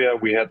Yugoslavia,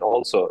 we had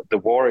also the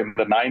war in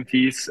the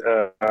 90s.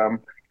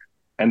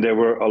 And there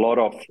were a lot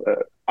of,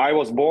 I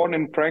was born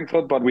in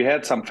Frankfurt, but we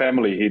had some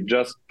family. He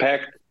just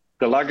packed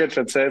the luggage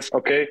and says,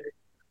 okay,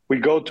 we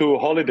go to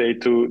holiday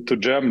to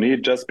Germany,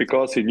 just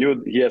because he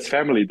knew he has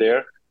family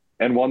there.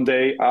 And one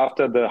day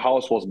after, the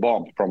house was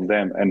bombed from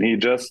them. And he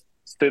just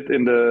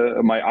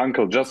my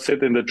uncle just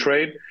sit in the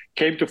train,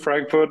 came to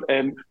Frankfurt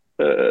and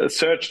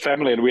searched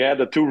family, and we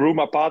had a 2-room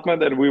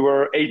apartment, and we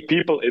were 8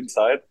 people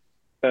inside,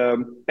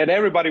 and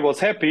everybody was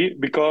happy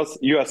because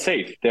you are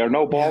safe. There are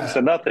no bombs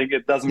and nothing.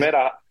 It doesn't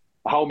matter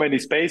how many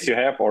space you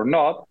have or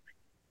not.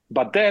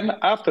 But then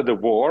after the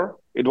war,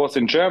 it was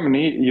in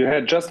Germany, you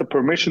had just a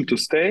permission to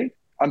stay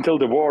until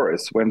the war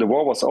is. When the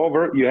war was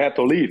over, you had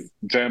to leave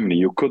Germany.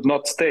 You could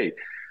not stay.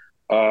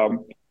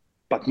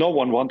 But no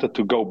one wanted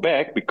to go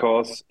back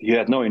because you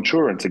had no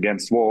insurance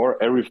against war.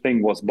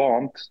 Everything was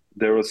bombed.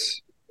 There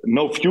was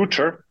no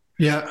future.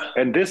 Yeah.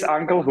 And this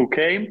uncle who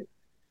came,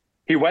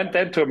 he went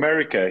then to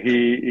America.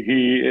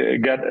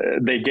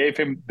 They gave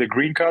him the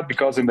green card,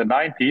 because in the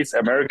 90s,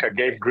 America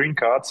gave green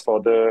cards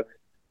for the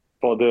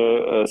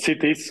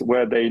cities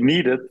where they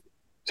needed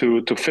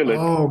to fill it.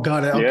 Oh,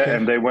 got it. Okay. Yeah,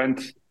 and they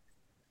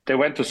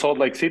went to Salt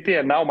Lake City,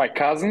 and now my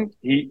cousin,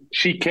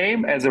 she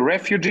came as a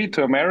refugee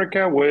to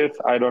America with,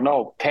 I don't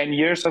know, 10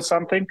 years or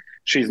something.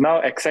 She's now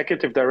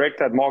executive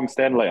director at Morgan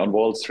Stanley on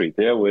Wall Street,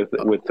 with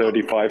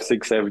 35,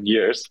 6, 7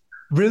 years.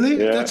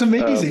 Really? Yeah. That's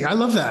amazing. I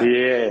love that.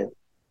 Yeah.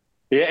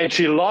 Yeah, and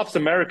she loves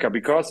America,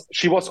 because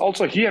she was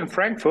also here in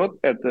Frankfurt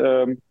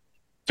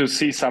to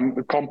see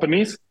some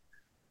companies,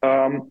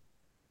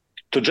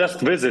 to just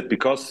visit,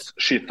 because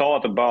she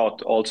thought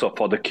about also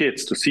for the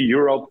kids to see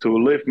Europe, to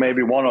live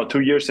maybe 1 or 2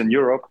 years in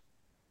Europe.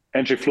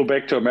 And she flew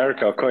back to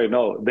America. Okay,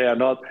 no, they are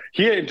not.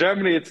 Here in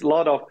Germany, it's a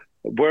lot of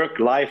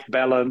work-life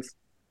balance.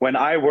 When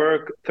I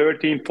work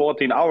 13,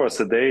 14 hours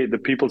a day, the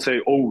people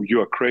say, oh,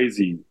 you're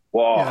crazy.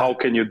 Wow, How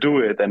can you do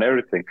it? And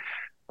everything.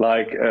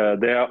 Like,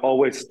 they are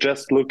always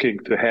just looking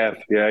to have,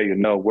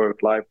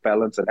 work-life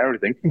balance and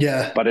everything.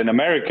 Yeah. But in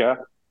America,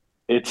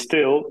 it's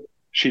still,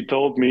 she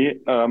told me,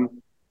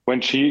 when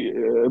she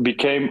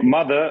became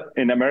mother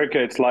in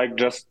America, it's like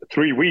just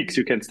 3 weeks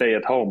you can stay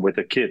at home with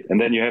a kid, and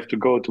then you have to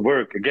go to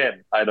work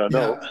again. I don't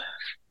know.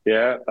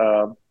 Yeah.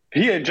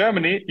 Here in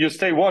Germany, you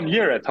stay 1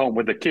 year at home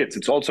with the kids.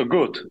 It's also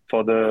good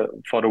for the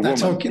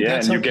woman. Okay. Yeah,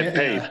 and you get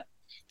paid.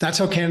 That's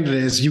how Canada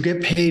is. You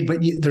get paid, but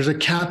there's a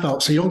cap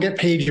out. So you don't get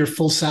paid your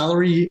full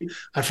salary.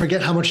 I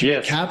forget how much you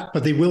get capped,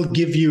 but they will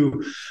give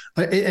you,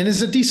 and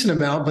it's a decent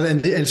amount, but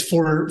then it's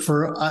for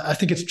I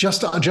think it's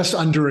just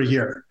under a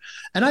year.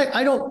 And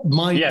I don't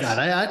mind that.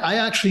 I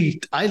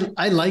actually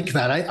like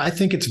that. I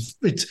think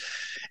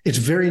it's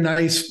very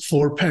nice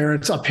for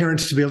parents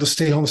to be able to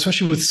stay home,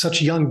 especially with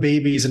such young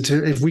babies, and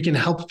if we can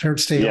help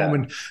parents stay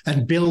home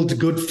and build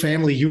good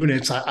family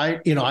units.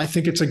 I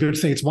think it's a good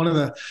thing. It's one of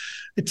the,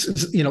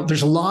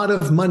 there's a lot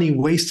of money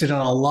wasted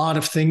on a lot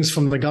of things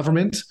from the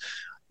government.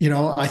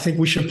 I think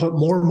we should put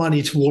more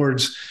money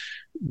towards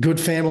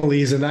good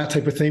families and that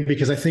type of thing,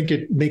 because I think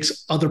it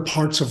makes other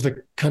parts of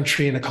the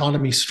country and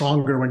economy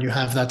stronger when you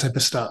have that type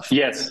of stuff.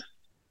 Yes,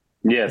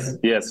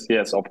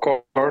 of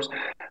course.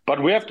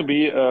 But we have to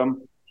be,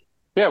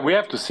 we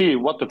have to see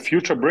what the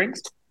future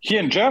brings.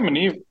 Here in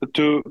Germany,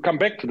 to come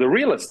back to the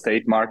real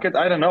estate market,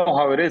 I don't know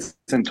how it is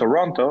in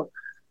Toronto,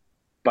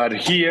 but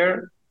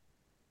here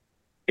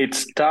it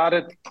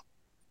started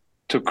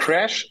to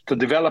crash the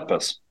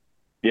developers.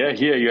 Yeah,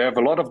 here you have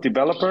a lot of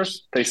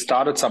developers. They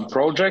started some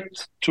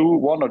projects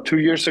 1 or 2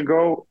 years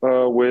ago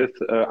with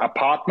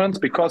apartments,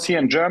 because here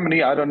in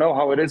Germany, I don't know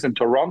how it is in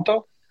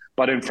Toronto,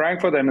 but in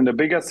Frankfurt and in the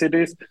bigger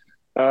cities,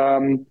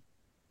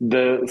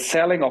 the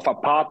selling of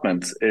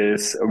apartments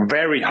is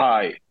very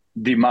high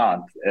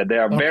demand.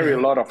 There are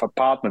a lot of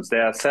apartments. They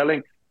are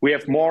selling. We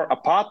have more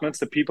apartments.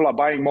 The people are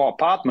buying more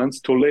apartments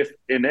to live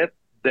in it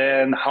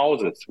than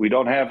houses. We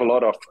don't have a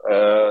lot of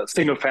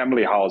single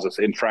family houses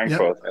in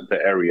Frankfurt and the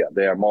area.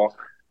 There are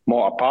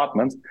more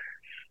apartments.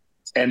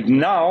 And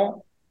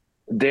now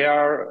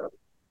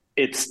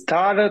it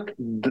started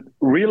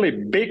really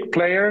big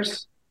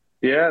players,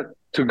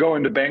 to go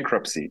into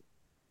bankruptcy.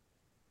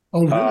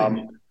 Oh,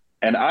 really?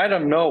 And I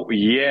don't know,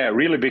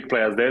 really big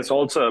players. There's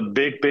also a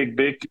big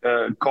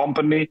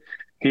company.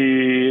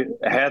 He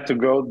had to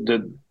go,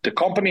 the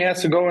company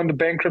has to go into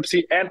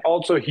bankruptcy, and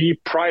also he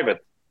private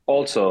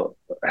also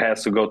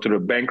has to go to the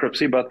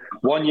bankruptcy. But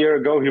 1 year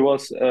ago, he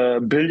was a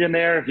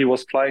billionaire. He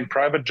was flying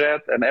private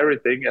jet and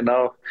everything. And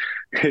now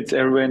it's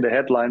everywhere in the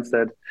headlines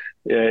that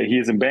he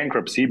is in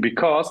bankruptcy,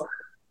 because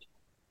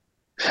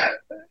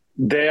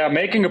they are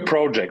making a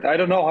project. I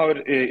don't know how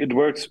it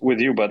works with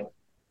you, but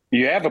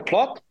you have a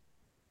plot,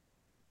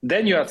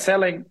 then you are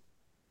selling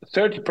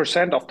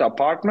 30% of the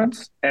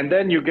apartments, and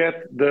then you get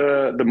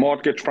the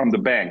mortgage from the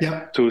bank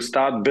to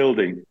start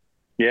building.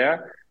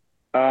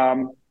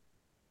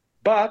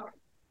 But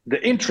the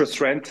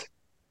interest rates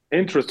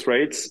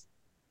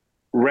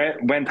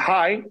went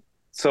high.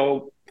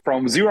 So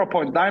from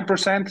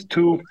 0.9%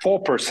 to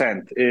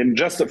 4% in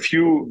just a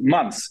few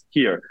months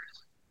here.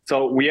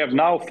 So we have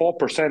now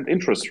 4%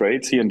 interest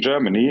rates here in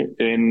Germany.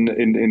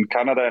 In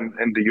Canada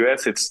and the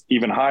US, it's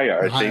even higher,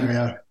 I think.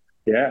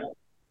 Yeah.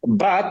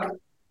 But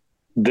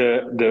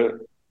the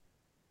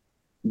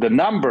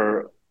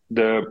number,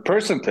 the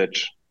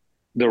percentage,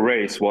 the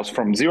raise was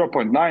from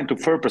 0.9 to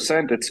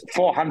 4%. It's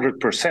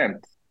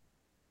 400%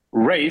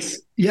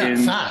 raise in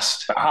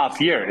fast. a half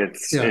year.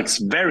 It's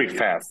very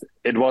fast.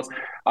 It was,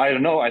 I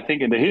don't know, I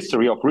think in the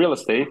history of real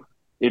estate,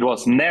 it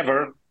was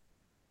never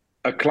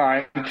a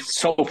climb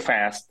so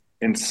fast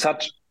in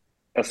such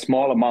a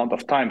small amount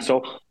of time.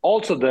 So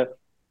also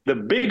the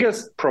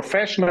biggest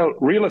professional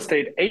real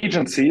estate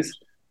agencies,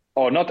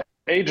 or not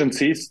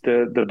agencies,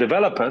 the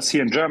developers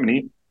here in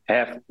Germany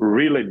have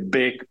really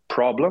big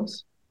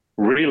problems,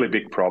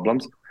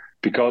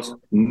 because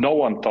no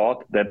one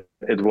thought that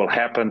it will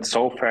happen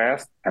so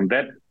fast, and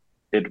that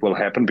it will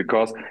happen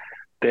because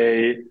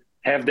they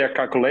have their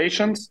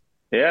calculations.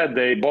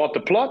 They bought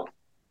the plot,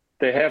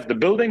 they have the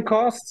building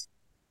costs,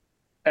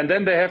 and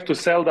then they have to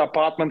sell the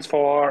apartments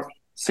for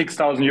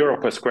 6,000 euro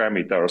per square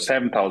meter or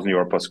 7,000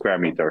 euro per square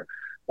meter,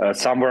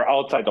 somewhere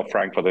outside of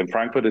Frankfurt. In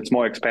Frankfurt, it's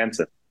more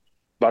expensive.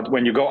 But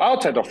when you go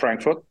outside of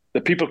Frankfurt,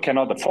 the people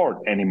cannot afford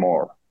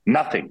anymore.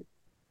 Nothing.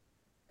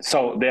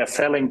 So they are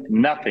selling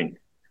nothing.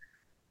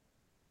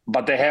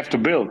 But they have to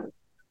build.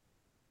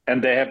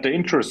 And they have the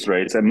interest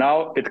rates. And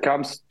now it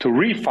comes to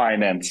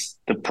refinance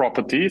the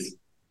properties.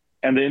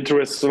 And the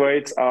interest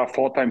rates are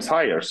 4 times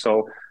higher.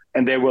 So,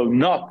 and they will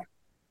not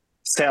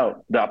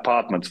sell the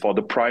apartments for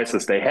the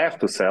prices they have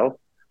to sell.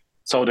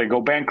 So they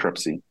go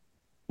bankruptcy.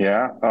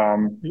 There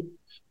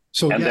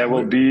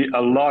will be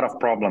a lot of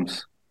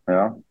problems.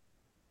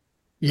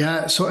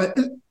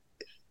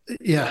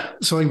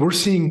 So we're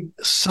seeing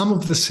some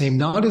of the same,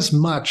 not as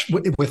much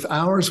with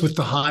ours, with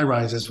the high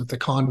rises, with the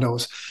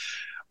condos.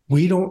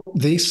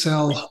 They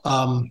sell,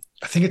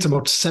 I think it's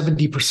about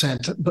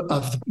 70%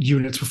 of the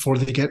units before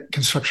they get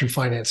construction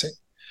financing.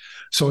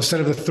 So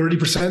instead of the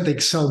 30%, they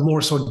sell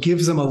more. So it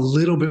gives them a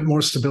little bit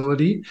more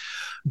stability.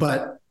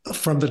 But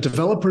from the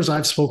developers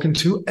I've spoken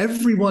to,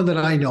 everyone that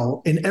I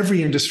know in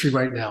every industry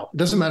right now, it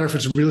doesn't matter if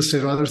it's real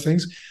estate or other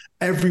things,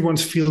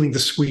 everyone's feeling the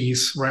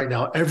squeeze right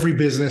now. Every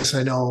business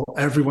I know,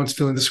 everyone's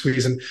feeling the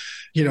squeeze. And,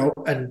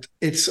 and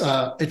it's,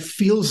 it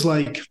feels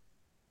like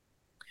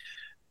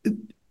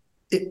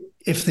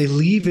if they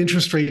leave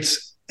interest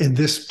rates in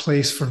this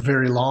place for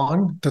very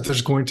long, that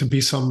there's going to be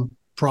some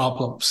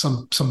problems,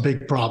 some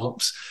big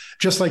problems.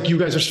 Just like you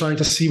guys are starting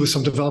to see with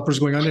some developers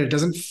going on, and it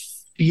doesn't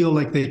feel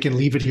like they can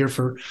leave it here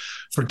for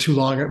too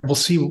long. We'll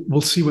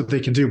see what they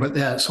can do. But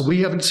yeah, so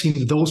we haven't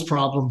seen those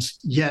problems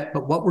yet.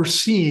 But what we're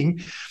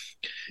seeing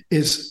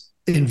is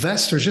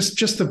investors,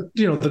 just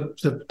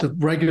the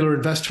regular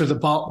investor that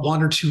bought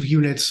 1 or 2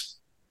 units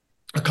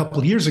a couple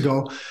of years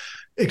ago,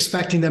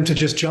 expecting them to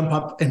just jump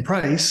up in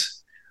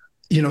price,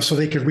 so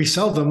they could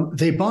resell them.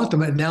 They bought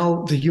them, and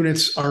now the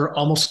units are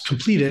almost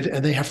completed,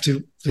 and they have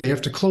to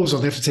close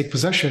them. They have to take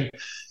possession,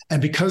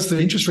 and because the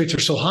interest rates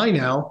are so high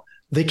now,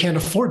 they can't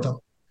afford them.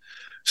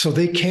 So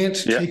they can't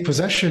take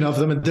possession of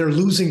them, and they're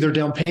losing their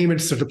down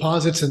payments, their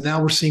deposits, and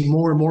now we're seeing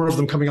more and more of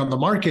them coming on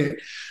the market.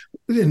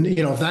 And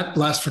if that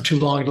lasts for too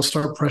long, it'll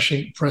start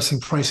pressing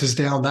prices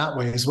down that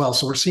way as well.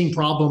 So we're seeing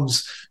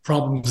problems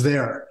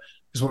there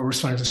is what we're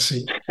starting to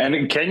see.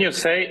 And can you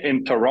say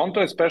in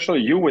Toronto,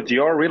 especially you with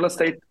your real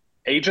estate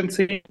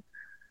agency,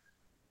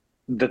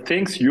 the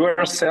things you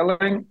are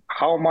selling,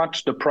 how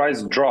much the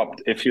price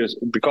dropped?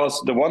 Because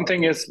the one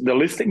thing is the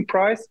listing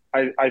price.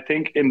 I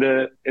think in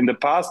the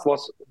past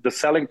was the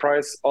selling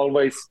price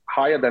always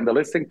higher than the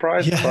listing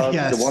price.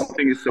 The one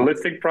thing is the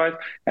listing price,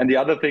 and the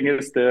other thing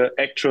is the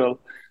actual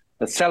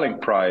selling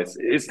price.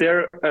 Is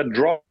there a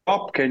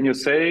drop? Can you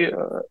say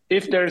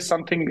if there is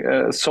something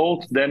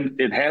sold, then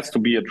it has to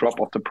be a drop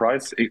of the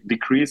price, a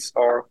decrease,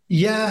 or?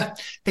 Yeah,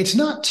 it's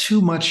not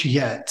too much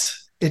yet.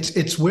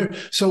 It's where,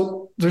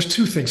 so there's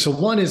 2 things. So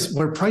one is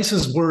where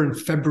prices were in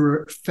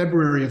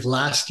February of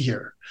last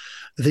year.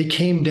 They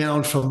came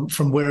down from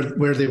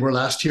where they were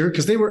last year,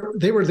 because they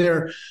were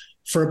there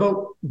for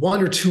about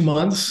 1 or 2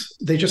 months.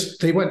 They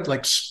just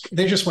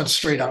went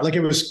straight up. Like,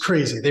 it was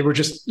crazy. They were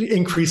just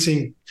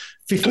increasing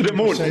 50%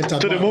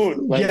 to the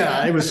moon. Like,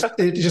 yeah,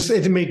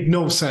 it made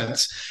no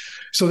sense.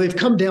 So they've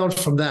come down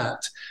from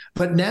that.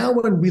 But now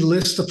when we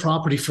list the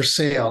property for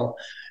sale,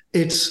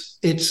 it's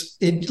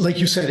like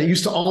you said, it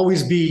used to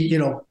always be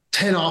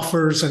 10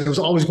 offers, and it was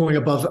always going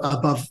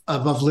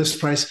above list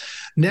price.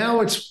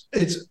 Now it's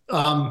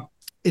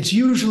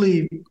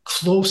usually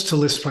close to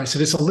list price,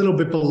 and it's a little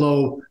bit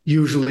below.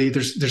 Usually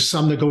there's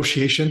some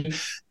negotiation.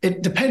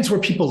 It depends where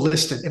people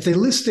list it. If they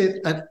list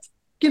it at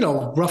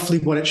roughly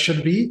what it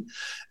should be,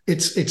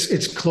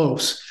 it's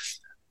close.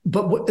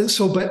 But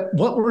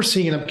what we're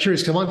seeing, and I'm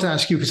curious, because I want to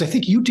ask you, because I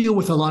think you deal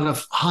with a lot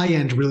of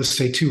high-end real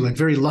estate too, like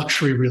very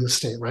luxury real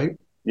estate, right?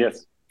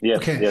 Yes.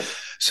 Okay. Yes.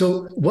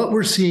 So what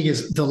we're seeing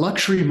is the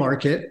luxury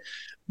market.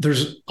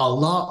 There's a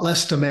lot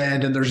less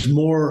demand, and there's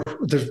more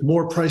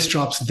price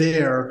drops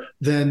there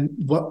than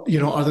what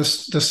are the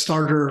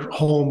starter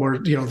home, or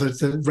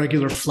the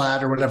regular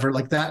flat or whatever,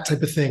 like that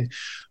type of thing.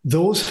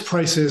 Those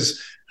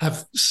prices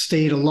have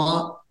stayed a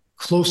lot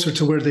closer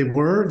to where they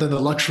were than the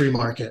luxury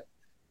market.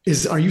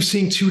 Are you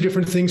seeing 2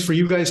 different things for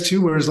you guys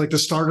too? Whereas like the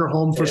starter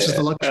home versus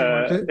the luxury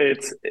market?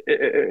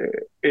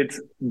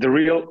 It's the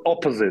real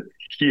opposite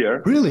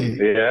here. Really?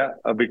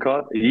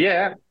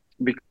 Yeah,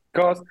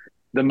 because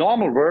the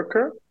normal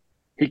worker,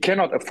 he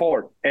cannot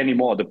afford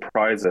anymore the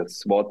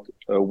prices what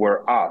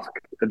were asked.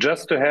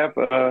 Just to have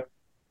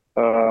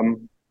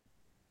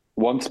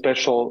one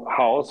special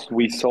house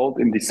we sold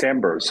in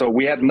December. So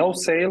we had no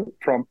sale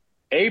from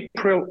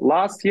April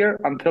last year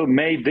until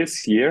May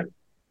this year.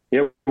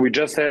 Yeah, we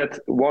just had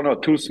 1 or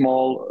 2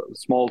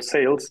 small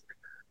sales,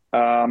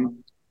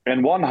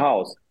 and one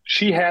house.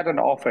 She had an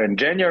offer in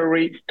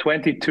January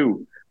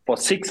 22 for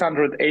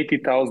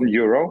 680,000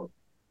 euro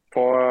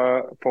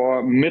for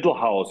a middle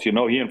house. Here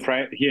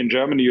in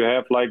Germany, you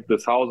have like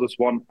these houses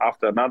one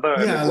after another,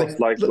 and it was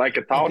like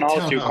a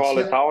townhouse. You call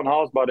it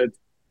townhouse, but it's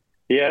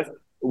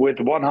with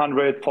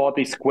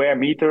 140 square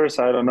meters.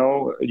 I don't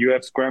know, you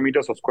have square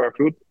meters or square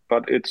foot,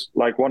 but it's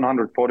like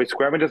 140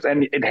 square meters,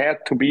 and it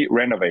had to be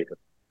renovated.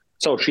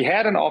 So she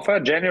had an offer,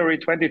 January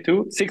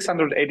 22,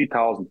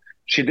 680,000.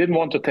 She didn't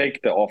want to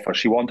take the offer.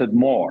 She wanted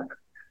more.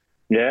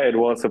 Yeah, it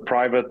was a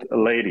private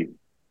lady.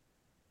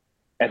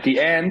 At the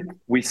end,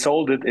 we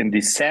sold it in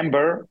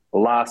December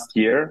last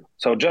year.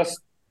 So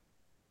just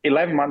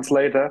 11 months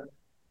later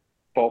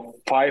for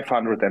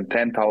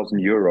 510,000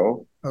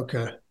 euro.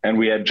 Okay. And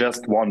we had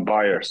just one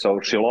buyer.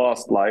 So she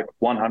lost like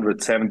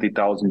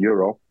 170,000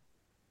 euro.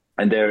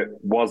 And there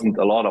wasn't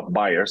a lot of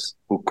buyers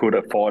who could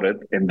afford it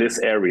in this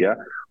area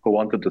who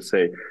wanted to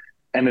say.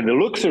 And in the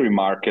luxury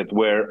market,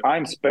 where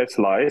I'm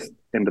specialized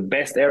in the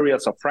best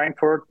areas of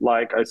Frankfurt,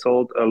 like I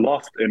sold a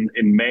loft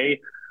in May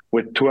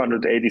with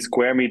 280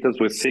 square meters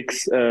with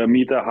 6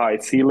 meter high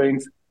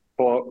ceilings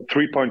for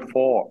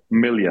 3.4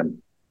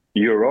 million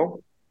euro.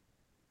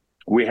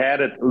 We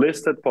had it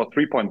listed for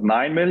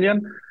 3.9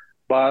 million,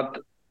 but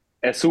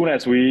as soon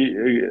as we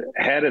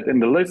had it in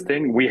the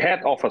listing, we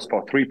had offers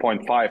for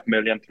 3.5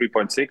 million,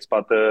 3.6,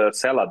 but the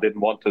seller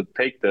didn't want to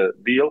take the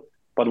deal.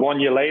 But 1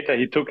 year later,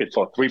 he took it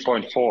for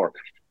 3.4.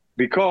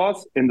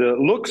 Because in the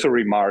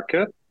luxury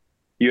market,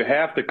 you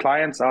have the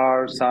clients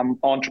are some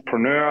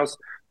entrepreneurs,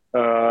 they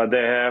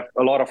have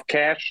a lot of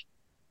cash,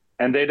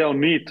 and they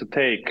don't need to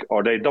take,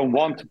 or they don't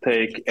want to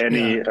take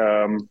any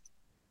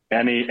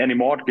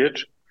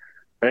mortgage,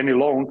 any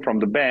loan from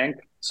the bank.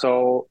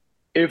 So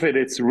if it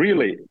is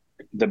really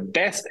the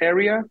best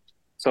area,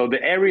 so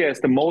the area is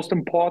the most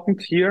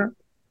important here.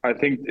 I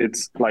think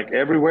it's like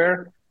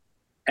everywhere.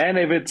 And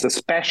if it's a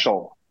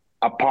special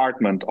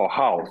apartment or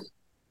house,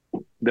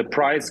 the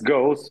price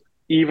goes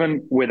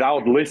even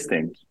without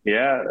listing.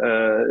 Yeah,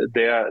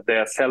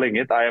 they're selling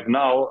it. I have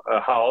now a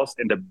house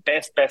in the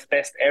best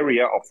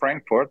area of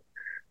Frankfurt.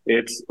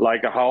 It's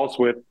like a house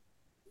with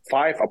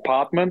 5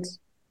 apartments.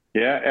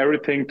 Yeah,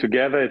 everything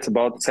together, it's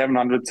about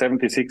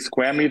 776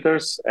 square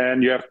meters,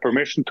 and you have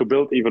permission to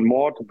build even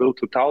more, to build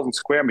 2,000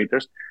 square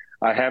meters.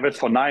 I have it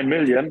for 9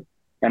 million,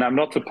 and I'm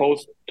not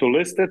supposed to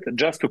list it,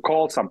 just to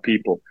call some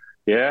people.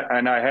 Yeah,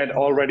 and I had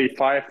already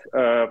five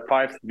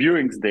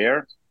viewings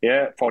there.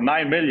 Yeah, for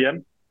 9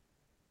 million.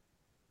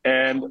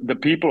 And the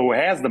people who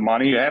has the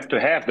money, you have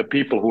to have the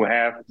people who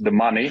have the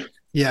money.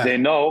 Yeah, they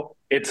know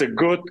it's a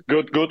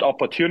good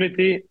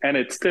opportunity, and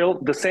it's still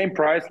the same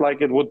price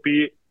like it would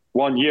be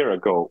 1 year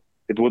ago.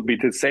 It would be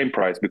the same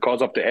price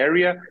because of the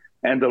area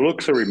and the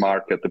luxury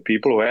market, the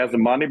people who has the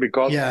money,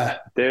 because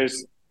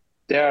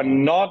there are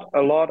not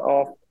a lot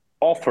of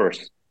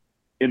offers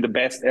in the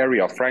best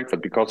area of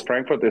Frankfurt, because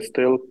Frankfurt is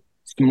still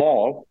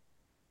small.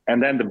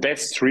 And then the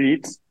best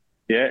streets,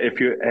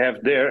 if you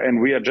have there, and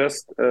we are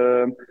just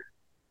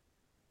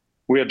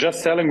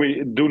selling.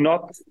 We do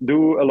not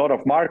do a lot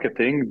of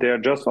marketing. They're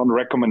just on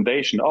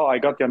recommendation. Oh, I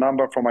got your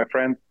number from my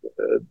friend,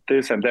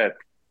 this and that.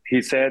 He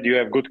said, you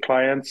have good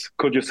clients.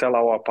 Could you sell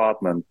our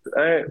apartment?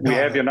 We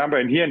have your number.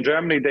 And here in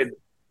Germany,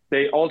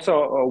 they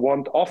also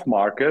want off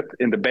market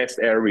in the best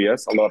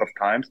areas a lot of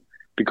times,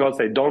 because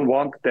they don't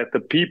want that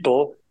the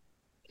people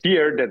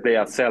hear that they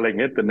are selling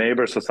it, the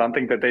neighbors or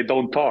something, that they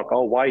don't talk.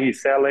 Oh, why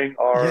he's selling?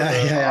 Or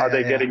are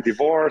they getting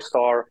divorced?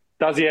 Or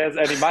does he have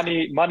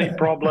any money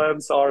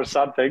problems or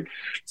something?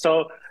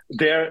 So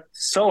they're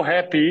so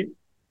happy.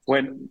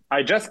 When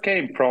I just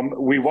came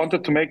we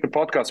wanted to make the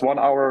podcast 1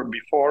 hour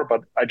before,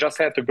 but I just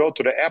had to go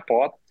to the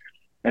airport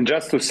and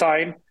just to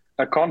sign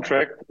a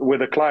contract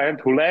with a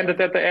client who landed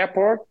at the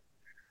airport.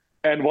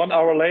 And 1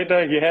 hour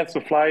later, he has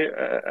to fly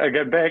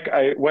again back.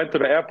 I went to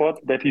the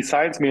airport that he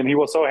signs me, and he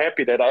was so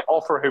happy that I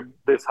offer him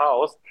this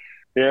house.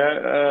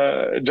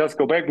 Just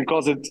go back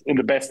because it's in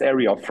the best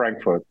area of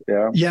Frankfurt.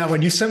 Yeah.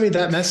 When you sent me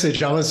that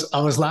message, I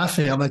was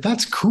laughing. I'm like,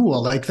 that's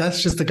cool. Like,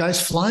 that's just the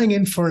guy's flying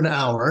in for an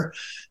hour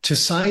to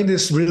sign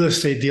this real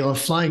estate deal and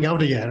flying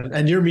out again,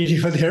 and you're meeting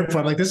him at the airport.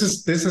 I'm like, this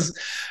is,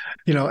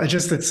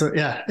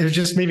 it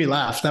just made me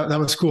laugh. That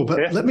was cool.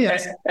 But let me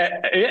ask.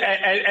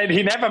 And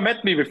he never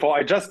met me before.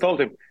 I just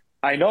told him,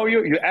 I know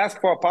you asked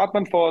for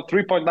apartment for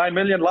 3.9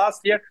 million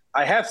last year.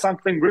 I have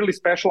something really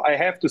special. I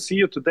have to see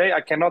you today.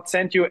 I cannot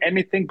send you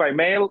anything by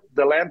mail.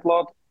 The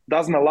landlord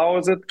doesn't allow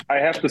us it. I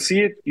have to see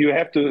it. You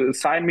have to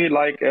sign me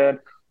like a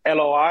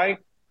LOI.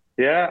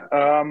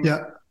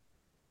 That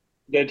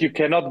you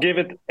cannot give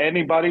it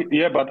anybody.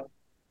 But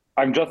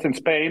I'm just in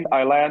Spain.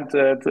 I land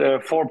at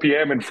 4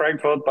 p.m. in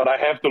Frankfurt, but I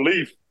have to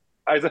leave.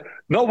 I said,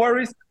 no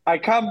worries. I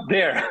come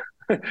there.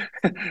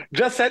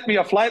 Just send me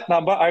a flight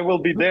number. I will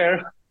be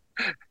there.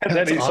 And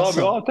then he saw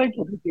me. Oh, thank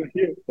you.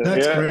 Here.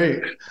 That's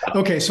great.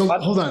 Okay, so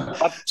hold on.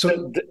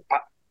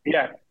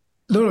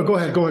 No, go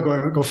ahead.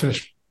 Go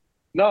finish.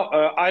 No,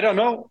 I don't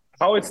know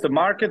how it's the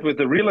market with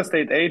the real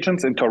estate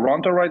agents in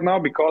Toronto right now,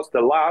 because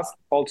the last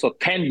also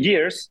 10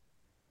 years,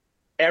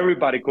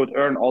 everybody could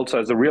earn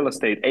also as a real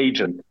estate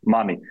agent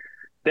money.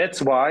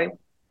 That's why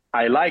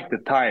I like the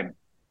time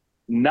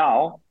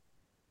now,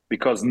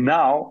 because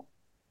now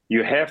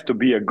you have to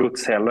be a good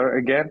seller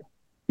again.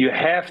 You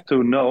have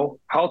to know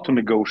how to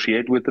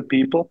negotiate with the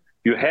people.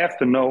 You have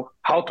to know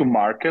how to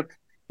market.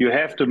 You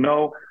have to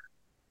know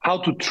how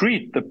to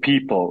treat the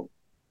people.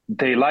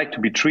 They like to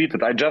be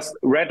treated. I just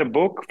read a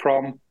book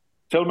from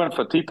Tilman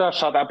Fertitta,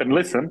 Shut Up and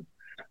Listen.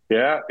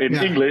 In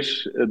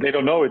English, they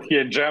don't know it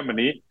here in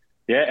Germany.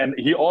 And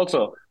he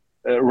also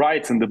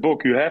writes in the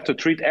book, you have to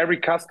treat every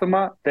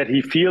customer that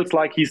he feels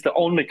like he's the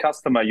only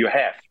customer you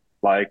have,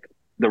 like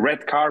the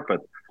red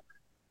carpet.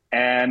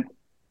 And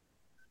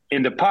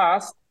in the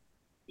past,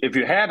 if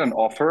you had an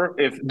offer,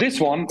 if this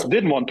one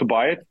didn't want to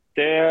buy it,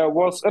 there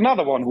was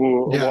another one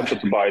who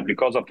wanted to buy it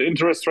because of the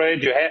interest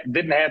rate. You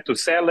didn't have to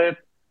sell it.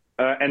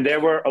 And there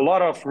were a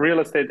lot of real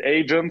estate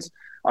agents.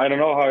 I don't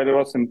know how it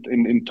was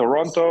in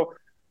Toronto.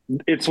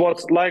 It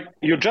was like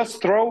you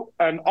just throw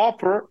an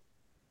offer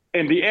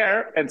in the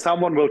air and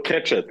someone will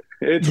catch it.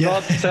 It's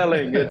not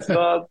selling. It's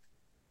not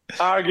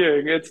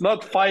arguing. It's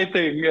not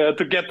fighting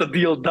to get the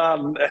deal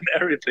done and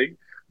everything.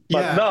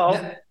 But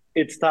now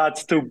it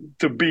starts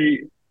to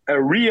be a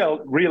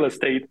real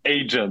estate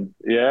agent.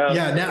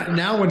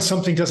 Now when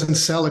something doesn't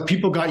sell, like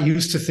people got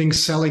used to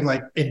things selling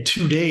like in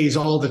 2 days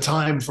all the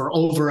time for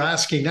over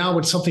asking. Now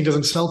when something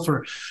doesn't sell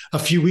for a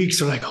few weeks,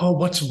 they're like, oh,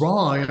 what's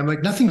wrong? And I'm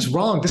like, nothing's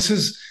wrong. This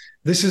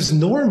is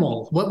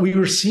normal. What we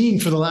were seeing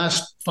for the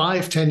last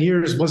 5-10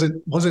 years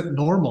wasn't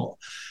normal.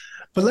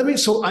 But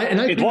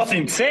it was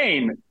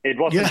insane. It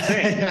was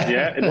insane.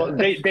 It was,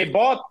 they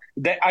bought.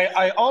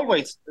 I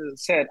always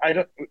said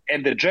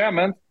and the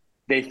Germans,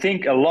 they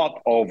think a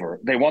lot over.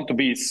 They want to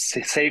be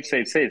safe.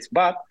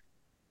 But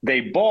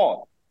they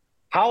bought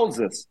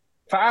houses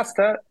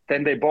faster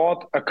than they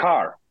bought a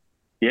car.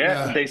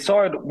 Yeah, they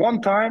saw it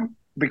one time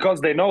because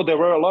they know there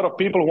were a lot of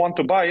people who want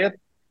to buy it,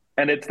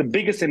 and it's the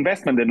biggest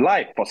investment in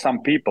life for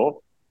some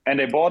people. And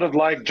they bought it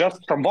like just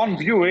from one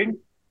viewing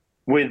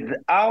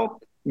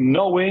without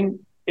knowing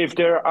if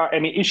there are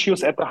any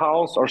issues at the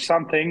house or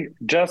something,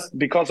 just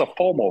because of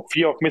FOMO,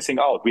 fear of missing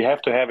out. We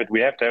have to have it.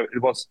 We have to have it.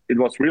 It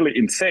was really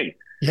insane.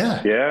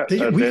 Yeah.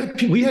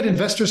 We had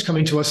investors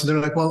coming to us and they're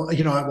like, well,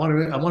 you know, I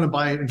want to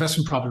buy an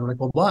investment property. We're like,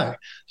 well, why?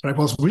 They're like,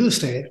 well, it's real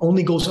estate. It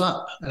only goes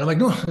up. And I'm like,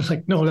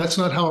 no, that's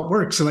not how it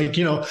works. So like,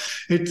 you know,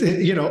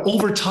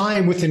 over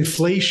time with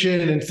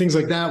inflation and things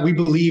like that, we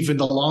believe in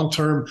the long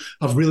term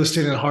of real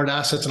estate and hard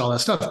assets and all that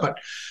stuff. But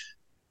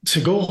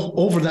to go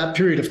over that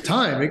period of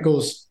time, it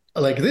goes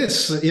like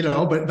this, you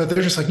know, but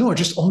they're just like, no, it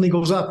just only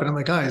goes up. And I'm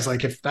like, guys,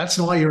 like if that's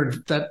why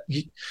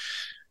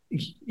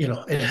you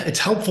know, it's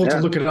helpful to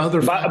look at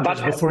other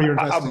factors before you're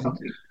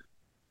investing.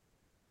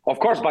 Of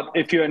course, but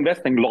if you're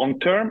investing long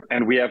term,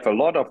 and we have a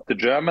lot of the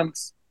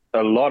Germans,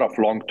 a lot of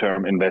long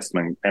term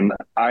investment, and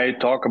I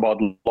talk about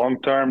long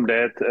term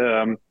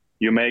that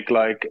you make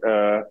like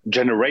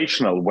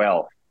generational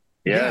wealth.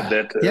 You have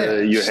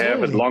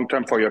it long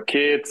term for your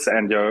kids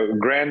and your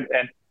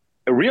and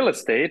real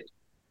estate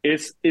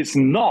is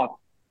not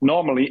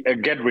normally a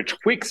get rich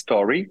quick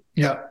story.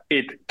 Yeah,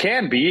 it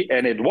can be,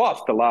 and it was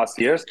the last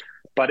years.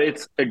 But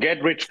it's a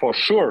get rich for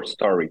sure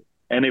story.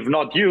 And if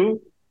not you,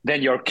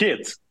 then your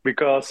kids,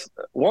 because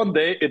one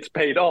day it's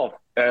paid off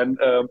and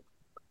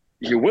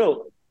you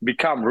will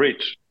become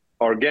rich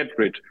or get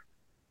rich,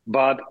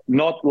 but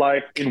not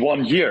like in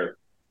 1 year.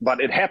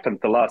 But it happened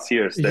the last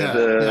years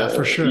that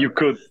for sure. You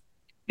could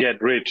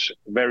get rich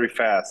very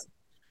fast.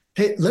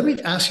 Hey, let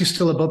me ask you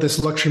still about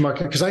this luxury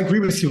market, because I agree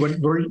with you.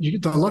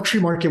 The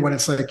luxury market, when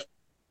it's like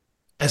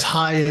as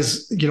high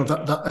as, you know,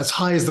 as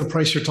high as the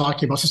price you're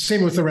talking about. So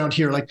same with around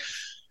here, like,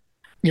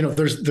 you know,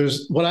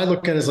 there's what I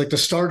look at is like the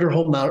starter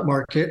home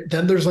market.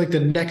 Then there's like the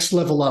next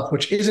level up,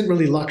 which isn't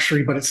really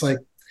luxury, but it's like,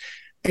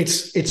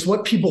 it's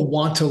what people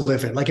want to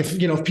live in. Like if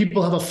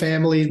people have a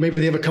family, maybe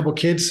they have a couple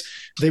kids,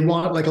 they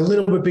want like a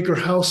little bit bigger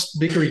house,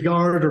 bigger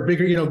yard, or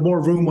bigger, you know,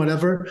 more room,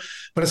 whatever,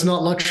 but it's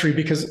not luxury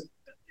because,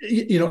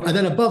 you know, and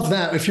then above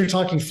that, if you're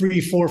talking 3,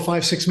 4,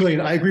 5, 6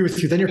 million, I agree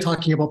with you. Then you're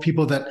talking about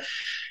people that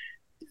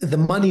the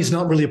money is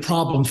not really a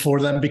problem for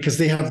them because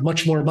they have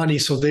much more money.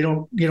 So they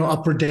don't, you know,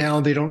 up or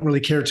down, they don't really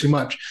care too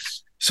much.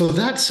 So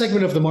that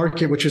segment of the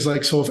market, which is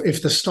like, so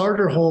if the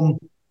starter home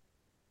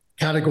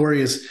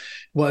category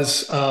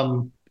was,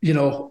 you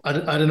know, I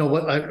don't know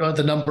what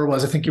the number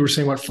was. I think you were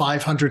saying what,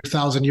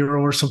 500,000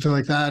 euro or something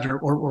like that,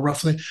 or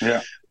roughly.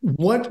 Yeah.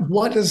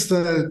 What is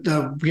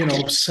the you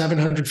know,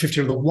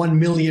 750 or the $1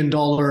 million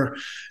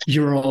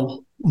euro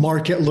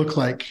market look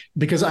like?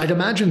 Because I'd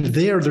imagine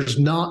there's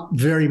not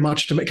very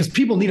much to make, because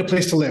people need a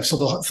place to live. So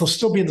they'll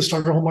still be in the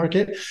starter home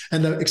market,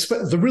 and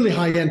the really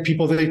high end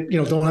people, they, you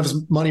know, don't have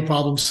as money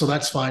problems. So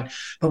that's fine.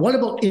 But what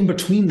about in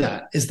between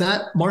that? Is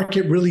that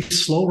market really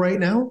slow right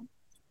now?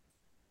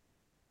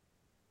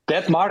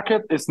 That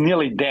market is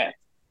nearly dead.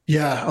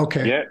 Yeah.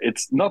 Okay. Yeah.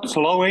 It's not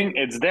slowing.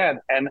 It's dead.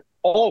 And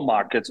all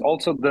markets,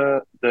 also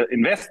the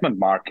investment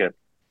market.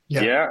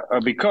 Yeah.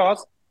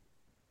 Because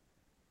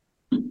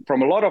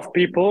from a lot of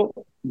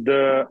people,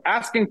 the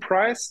asking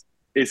price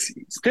is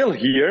still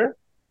here.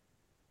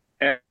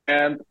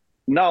 And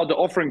now the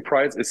offering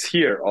price is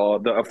here, or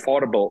the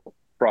affordable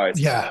price.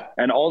 Yeah.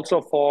 And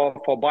also for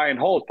buy and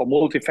hold, for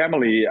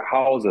multifamily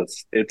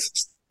houses,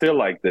 it's still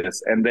like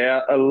this. And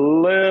they're a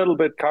little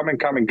bit coming.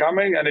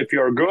 And if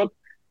you're good,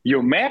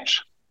 you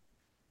match.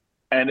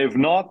 And if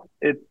not,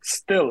 it's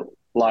still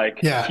like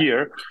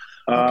here.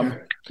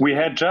 We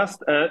had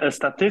just a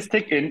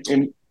statistic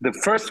in the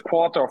first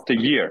quarter of the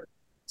year.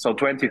 So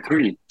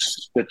 23,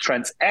 the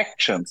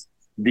transactions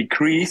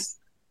decreased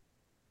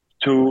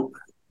to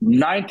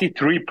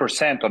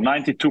 93% or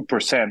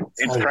 92%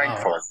 in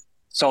Frankfurt. Wow.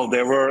 So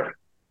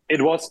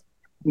it was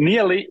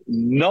nearly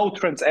no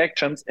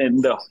transactions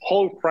in the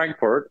whole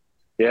Frankfurt.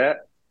 Yeah.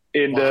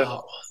 In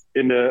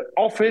the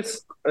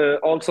office,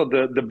 also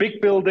the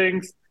big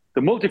buildings,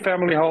 the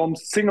multifamily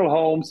homes, single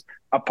homes,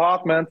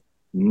 apartments,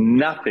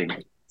 nothing.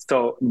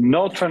 So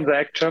no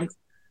transactions.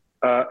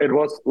 It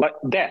was like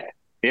that.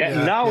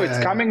 Now it's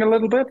coming a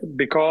little bit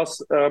because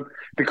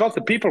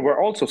the people were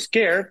also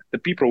scared. The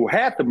people who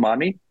had the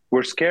money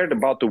were scared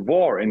about the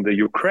war in the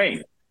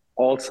Ukraine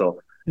also,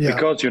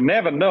 because you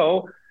never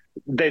know.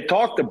 They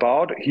talked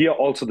about here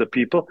also the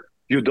people,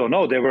 you don't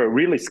know. They were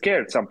really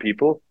scared, some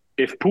people.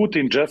 If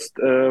Putin just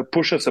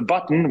pushes a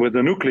button with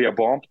a nuclear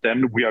bomb,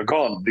 then we are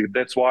gone.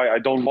 That's why I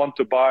don't want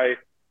to buy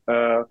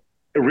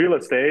real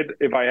estate.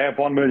 If I have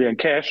 1 million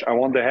cash, I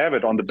want to have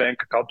it on the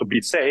bank account to be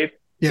safe.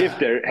 If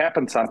there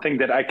happens something,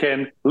 that I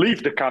can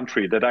leave the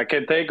country, that I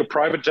can take a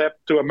private jet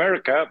to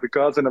America,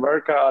 because in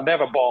America are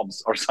never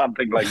bombs or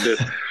something like this.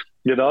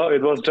 You know,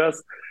 it was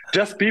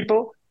just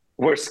people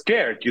were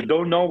scared. You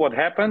don't know what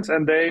happens.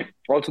 And they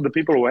also, the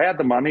people who had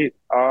the money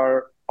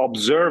are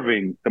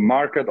observing the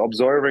market,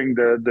 observing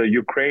the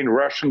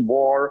Ukraine-Russian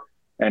war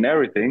and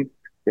everything.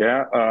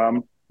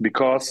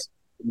 Because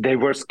they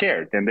were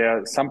scared,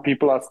 and some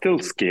people are still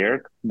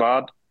scared,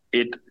 but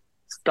it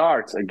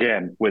starts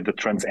again with the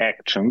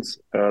transactions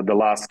the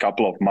last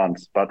couple of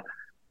months. But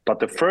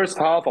the first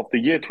half of the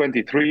year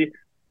 23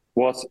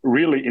 was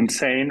really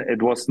insane.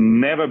 It was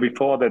never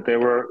before that there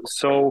were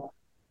so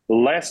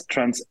less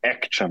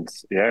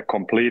transactions. Yeah,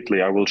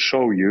 completely. I will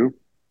show you,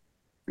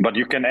 but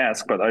you can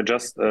ask. But I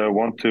just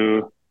want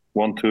to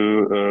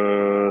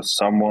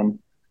someone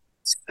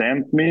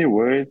sent me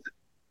with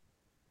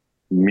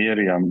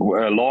Miriam,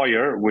 a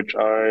lawyer, which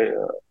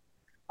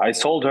I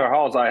sold her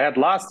house. I had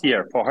last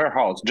year for her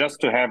house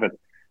just to have it.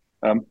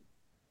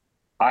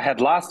 I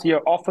had last year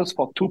offers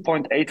for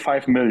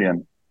 2.85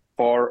 million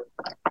for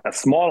a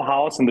small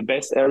house in the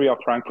best area of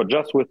Frankfurt,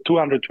 just with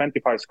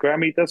 225 square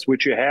meters,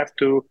 which you have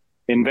to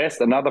invest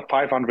another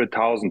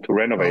 500,000 to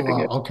renovating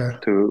it. Okay.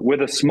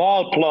 With a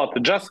small plot,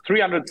 just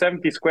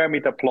 370 square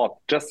meter plot,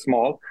 just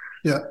small.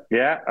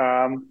 Yeah.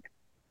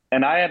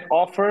 And I had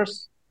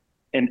offers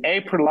in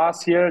April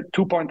last year,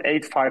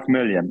 2.85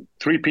 million.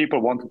 3 people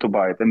wanted to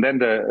buy it. And then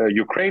the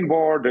Ukraine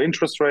war, the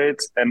interest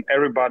rates, and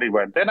everybody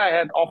went. Then I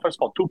had offers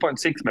for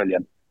 2.6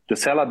 million. The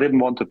seller didn't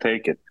want to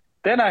take it.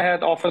 Then I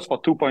had offers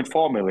for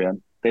 2.4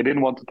 million. They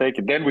didn't want to take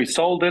it. Then we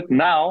sold it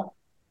now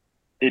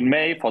in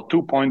May for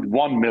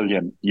 2.1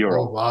 million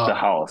euro, wow. The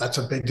house. That's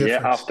a big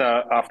difference.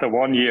 Yeah, after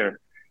 1 year.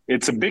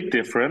 It's a big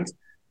difference,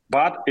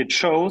 but it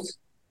shows,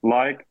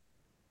 like,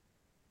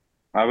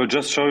 I will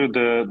just show you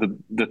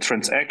the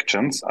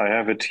transactions. I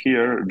have it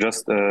here,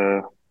 just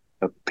a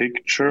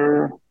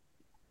picture.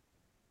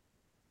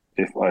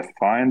 If I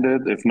find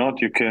it, if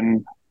not, you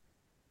can.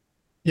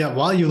 Yeah,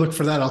 while you look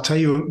for that, I'll tell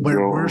you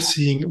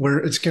where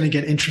it's going to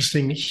get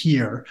interesting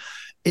here.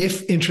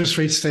 If interest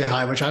rates stay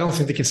high, which I don't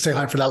think they can stay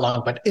high for that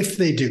long, but if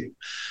they do,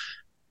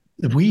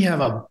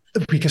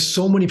 because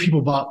so many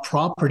people bought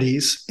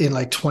properties in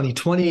like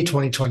 2020,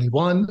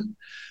 2021,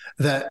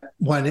 that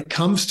when it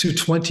comes to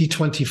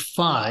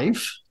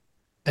 2025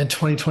 and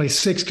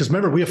 2026, because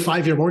remember, we have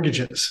 5-year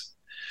mortgages.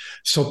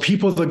 So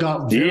people that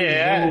got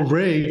very low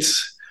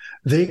rates,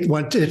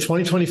 when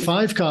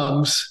 2025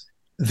 comes,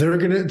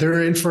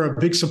 they're in for a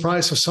big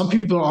surprise. So some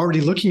people are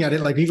already looking at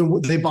it, like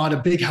even they bought a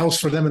big house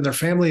for them and their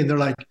family, and they're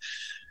like,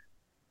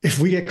 if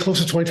we get close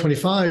to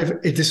 2025,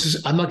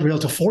 I'm not gonna be able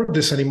to afford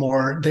this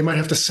anymore. They might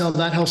have to sell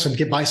that house and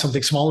buy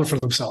something smaller for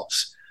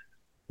themselves.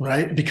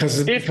 Right?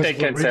 Because they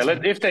can sell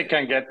it, if they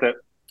can get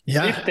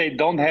if they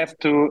don't have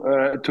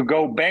to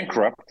go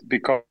bankrupt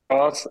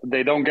because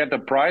they don't get the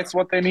price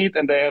what they need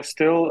and they have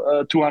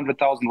still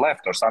 200,000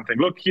 left or something.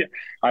 Look here,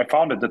 I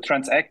found it. The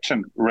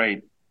transaction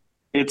rate,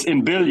 it's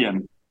in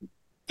billion.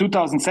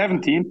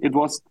 2017, it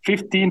was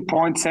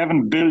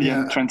 15.7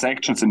 billion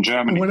transactions in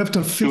Germany. It went up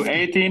to 50. To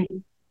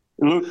 18,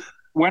 look,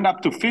 went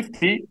up to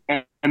 50,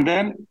 and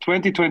then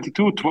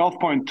 2022,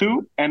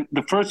 12.2, and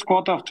the first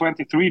quarter of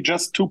 23,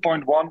 just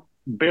 2.1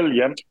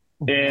 billion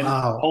in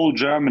whole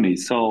Germany.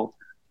 So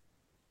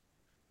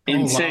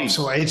insane. Wow.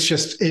 So it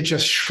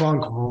just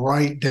shrunk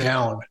right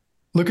down.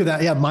 Look at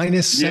that. Yeah,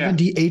 minus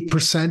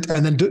 78%.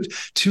 And then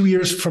 2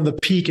 years from the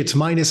peak, it's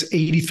minus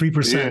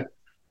 83%. Yeah.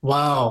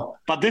 Wow.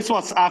 But this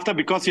was after,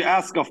 because you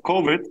asked of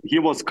COVID.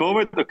 Here was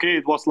COVID. Okay,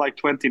 it was like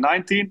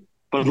 2019,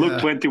 but look,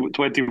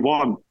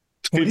 2021.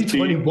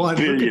 2021,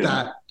 look at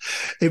that.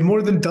 It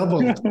more than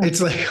doubled.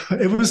 It's like,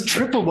 it was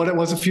triple what it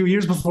was a few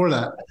years before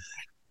that.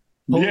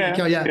 Holy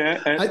cow,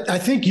 I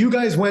think you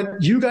guys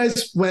went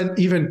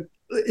even,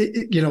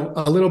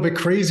 a little bit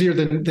crazier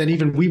than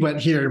even we went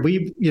here.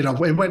 It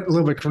went a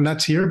little bit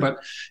nuts here, but it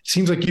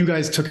seems like you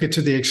guys took it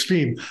to the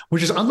extreme,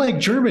 which is unlike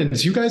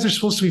Germans. You guys are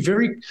supposed to be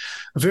very,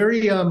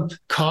 very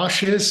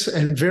cautious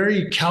and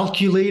very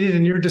calculated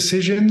in your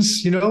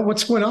decisions.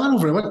 What's going on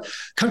over there? What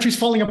country's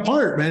falling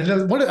apart,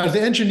 man? What are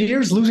the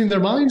engineers losing their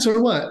minds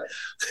or what?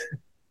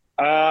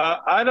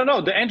 I don't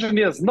know. The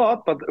engineers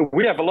not, but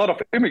we have a lot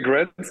of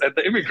immigrants, and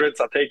the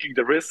immigrants are taking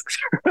the risks.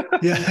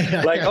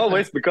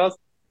 Always, because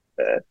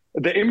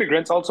the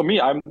immigrants, also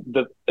me, I'm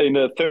in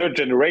a third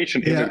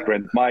generation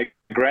immigrant. My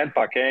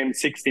grandpa came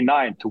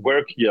 69 to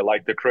work here,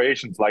 like the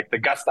Croatians, like the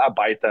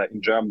Gastarbeiter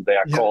in German they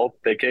are called.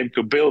 They came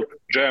to build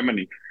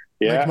Germany.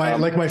 Yeah,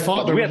 like my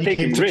father when he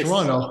came to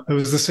Toronto. It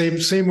was the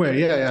same way.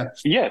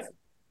 Yes,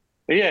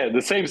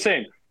 the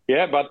same.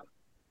 Yeah, but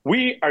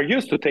we are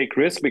used to take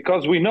risks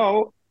because we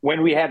know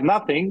when we had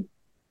nothing,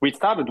 we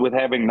started with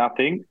having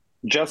nothing,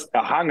 just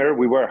a hunger.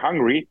 We were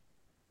hungry.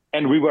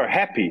 And we were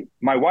happy.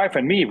 My wife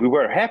and me, we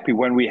were happy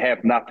when we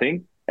have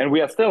nothing. And we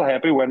are still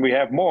happy when we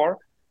have more.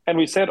 And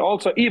we said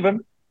also,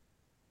 even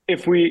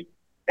if we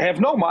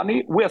have no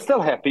money, we are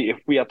still happy if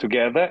we are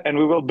together and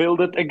we will build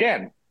it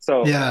again.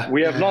 So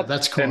we have not.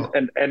 That's cool.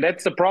 And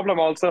that's the problem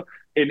also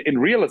in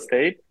real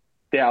estate.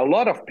 There are a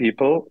lot of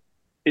people,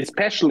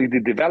 especially the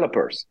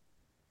developers.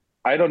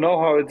 I don't know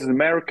how it's in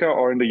America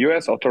or in the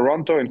US or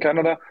Toronto in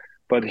Canada,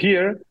 but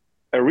here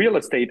a real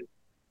estate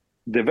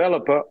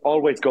developer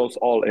always goes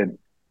all in.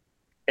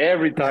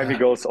 Every time he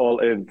goes all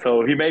in.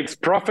 So he makes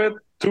profit,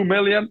 2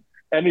 million,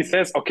 and he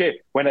says, okay,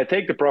 when I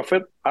take the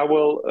profit, I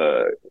will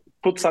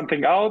put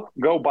something out,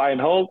 go buy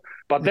and hold.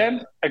 But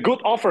then a good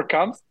offer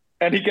comes,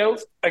 And he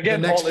goes The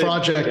again. next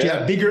project,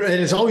 bigger,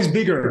 and it's always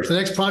bigger. The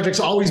next project's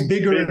always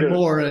bigger and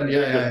more, and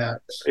yeah.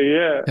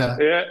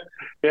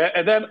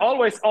 And then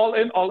always all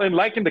in,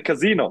 like in the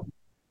casino.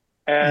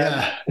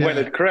 And when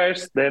it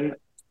crashes, then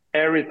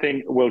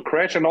everything will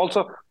crash. And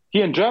also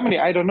here in Germany,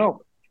 I don't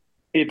know,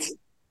 it's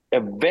a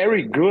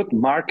very good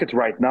market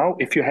right now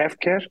if you have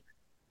cash,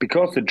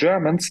 because the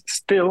Germans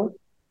still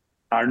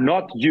are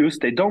not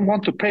used. They don't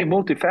want to pay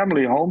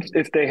multifamily homes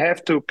if they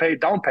have to pay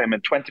down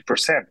payment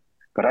 20%.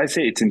 But I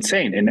say it's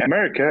insane. In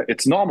America,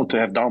 it's normal to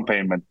have down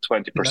payment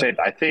 20%,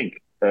 I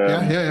think.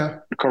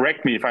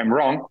 Correct me if I'm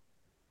wrong.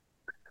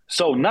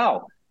 So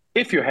now,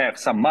 if you have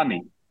some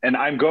money, and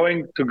I'm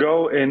going to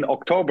go in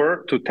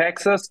October to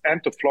Texas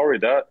and to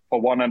Florida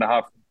for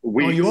 1.5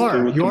 weeks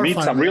to meet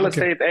some real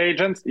estate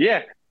agents.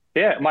 Yeah.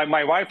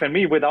 My wife and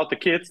me without the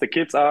kids. The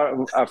kids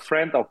are a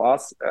friend of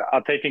us,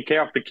 are taking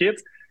care of the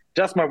kids.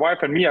 Just my wife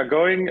and me are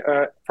going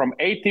from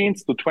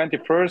 18th to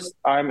 21st.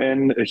 I'm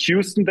in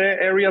Houston, there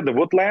area, the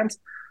Woodlands,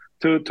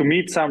 to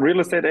meet some real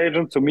estate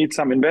agents, to meet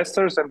some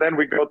investors. And then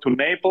we go to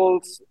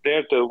Naples,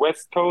 there to the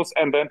West Coast,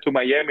 and then to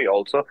Miami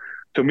also,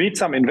 to meet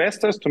some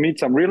investors, to meet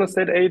some real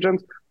estate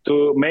agents,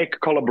 to make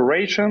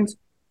collaborations,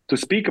 to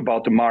speak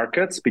about the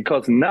markets.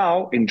 Because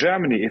now in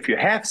Germany, if you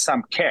have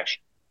some cash,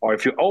 or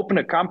if you open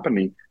a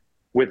company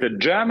with a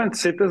German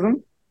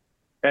citizen,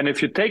 and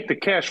if you take the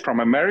cash from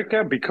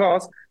America,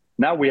 because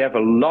now we have a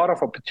lot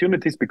of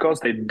opportunities, because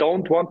they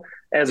don't want,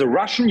 as a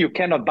Russian, you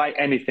cannot buy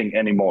anything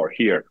anymore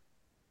here.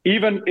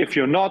 Even if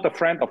you're not a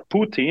friend of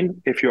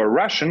Putin, if you're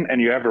Russian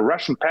and you have a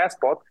Russian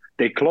passport,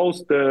 they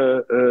close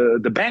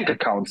the bank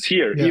accounts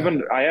here. Yeah.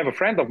 Even I have a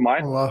friend of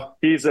mine. Oh, wow.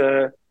 He's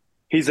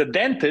a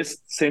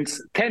dentist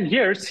since 10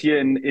 years here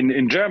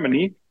in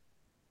Germany,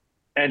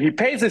 and he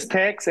pays his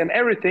tax and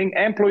everything.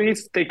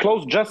 Employees, they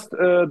close just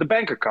the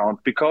bank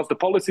account because the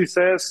policy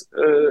says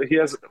he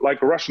has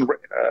like a Russian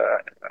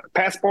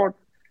passport.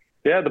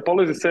 Yeah, the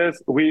policy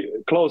says we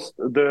close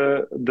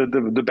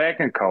the bank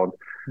account.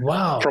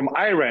 Wow. From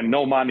Iran,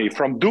 no money.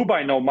 From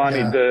Dubai, no money.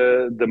 Yeah.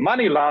 The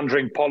money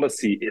laundering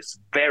policy is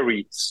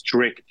very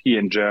strict here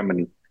in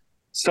Germany.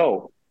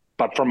 So,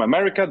 but from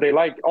America, they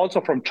like,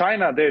 also from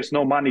China, there's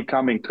no money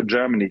coming to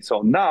Germany.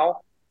 So now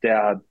there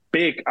are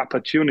big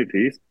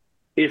opportunities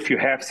if you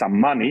have some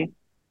money,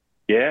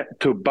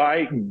 to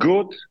buy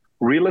good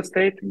real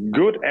estate,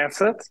 good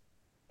assets.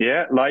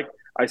 Yeah, like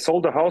I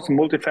sold a house, a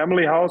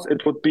multifamily house.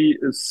 It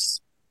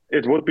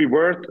would be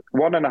worth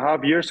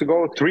 1.5 years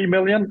ago, 3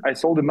 million. I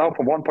sold it now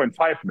for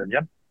 1.5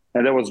 million.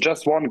 And there was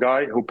just one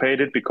guy who paid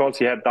it because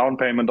he had down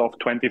payment of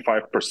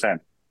 25%.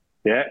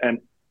 Yeah. And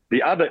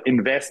the other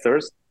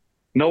investors,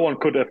 no one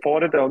could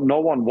afford it, or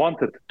no one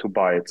wanted to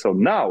buy it. So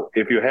now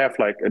if you have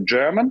like a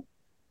German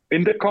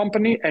in the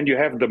company and you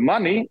have the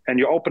money and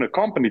you open a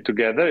company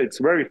together, it's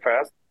very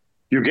fast.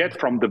 You get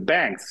from the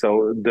banks.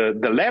 So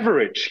the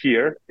leverage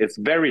here is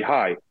very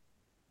high.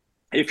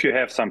 If you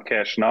have some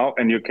cash now,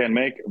 and you can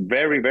make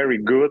very, very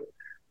good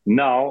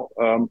now,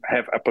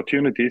 have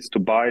opportunities to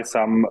buy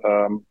some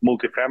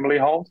multifamily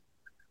homes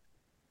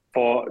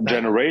for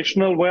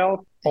generational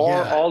wealth,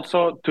 or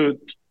also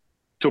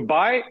to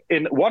buy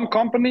in one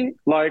company,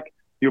 like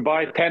you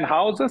buy 10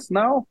 houses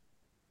now,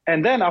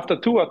 and then after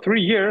 2 or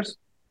 3 years,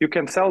 you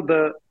can sell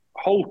the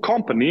whole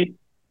company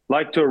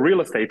like to a real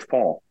estate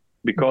fund.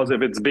 Because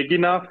if it's big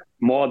enough,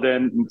 more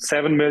than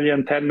 7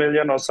 million, 10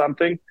 million or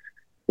something,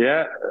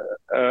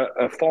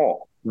 a fund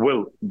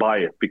will buy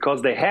it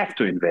because they have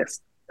to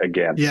invest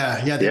again. They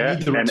need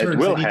the returns.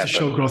 They need to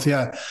show growth.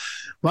 Yeah.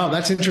 Wow,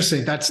 that's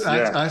interesting. That's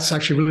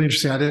actually really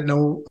interesting. I didn't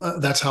know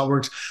that's how it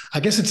works. I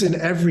guess it's in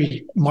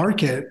every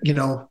market,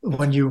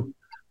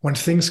 when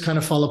things kind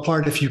of fall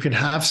apart, if you can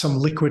have some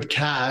liquid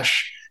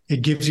cash,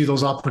 it gives you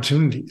those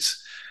opportunities.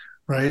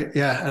 Right.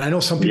 Yeah. And I know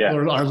some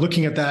people are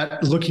looking at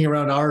that, looking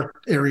around our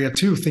area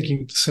too,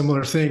 thinking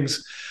similar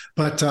things,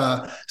 but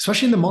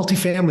especially in the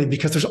multifamily,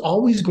 because there's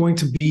always going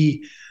to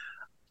be,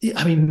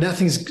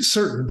 nothing's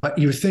certain, but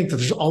you think that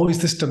there's always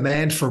this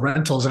demand for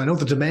rentals. And I know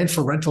the demand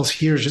for rentals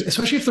here is just,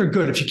 especially if they're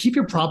good, if you keep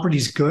your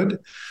properties good,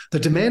 the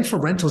demand for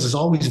rentals is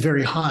always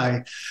very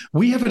high.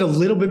 We have it a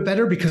little bit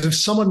better because if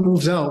someone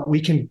moves out, we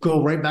can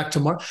go right back to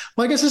market.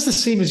 Well, I guess it's the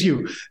same as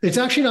you. It's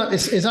actually not,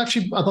 it's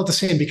actually about the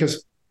same,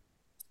 because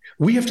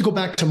we have to go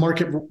back to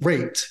market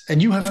rate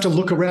and you have to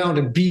look around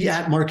and be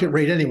at market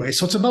rate anyway.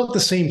 So it's about the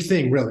same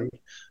thing, really,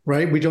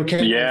 right? We don't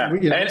care. Yeah.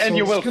 And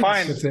you will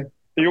find,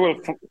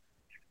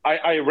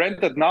 I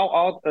rented now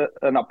out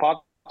an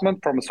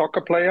apartment from a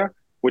soccer player,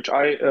 which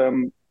I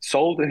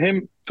sold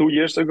him 2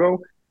 years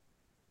ago.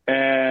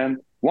 And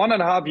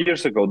 1.5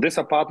 years ago, this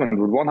apartment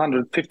with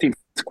 115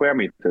 square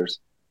meters,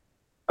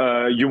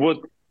 you would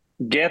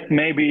get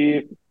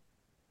maybe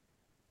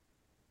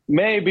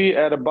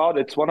at about,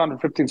 it's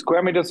 115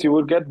 square meters, you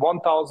will get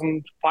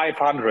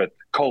 1,500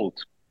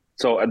 cold.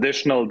 So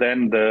additional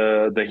then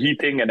the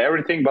heating and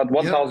everything, but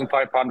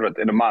 1,500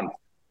 in a month.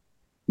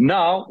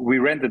 Now we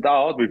rent it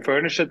out, we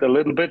furnish it a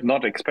little bit,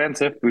 not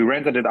expensive. We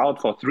rented it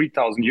out for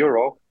 3,000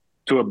 euro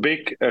to a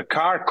big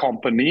car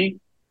company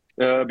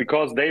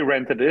because they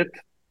rented it,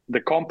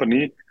 the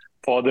company,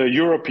 for the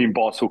European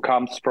boss who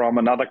comes from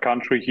another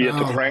country here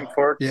to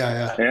Frankfurt.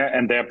 Yeah.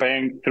 And they're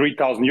paying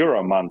 €3,000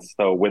 a month.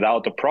 So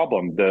without a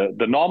problem,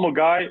 the normal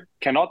guy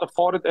cannot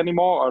afford it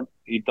anymore, or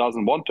he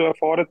doesn't want to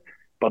afford it.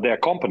 But there are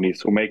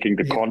companies who are making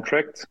the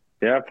contracts,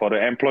 for the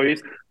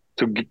employees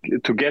to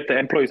get the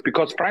employees,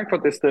 because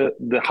Frankfurt is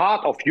the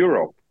heart of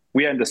Europe.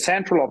 We are in the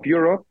central of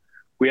Europe.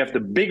 We have the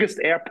biggest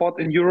airport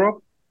in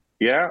Europe.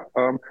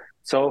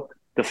 So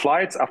the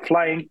flights are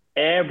flying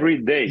every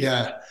day.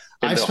 Yeah.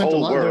 I've spent a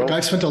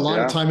lot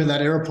of time in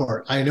that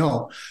airport. I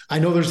know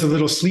there's the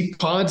little sleep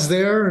pods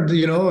there, and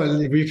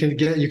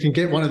you can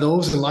get one of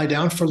those and lie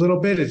down for a little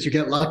bit if you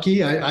get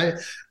lucky. I've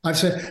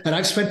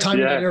spent time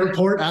in that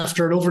airport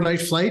after an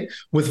overnight flight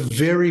with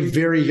very,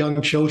 very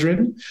young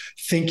children,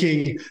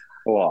 thinking,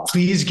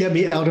 please get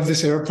me out of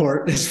this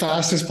airport as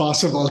fast as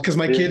possible, because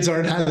my kids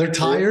they're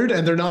tired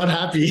and they're not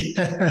happy.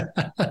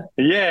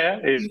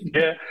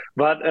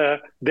 But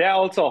there are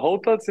also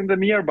hotels in the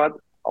near, but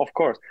of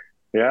course.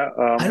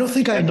 I don't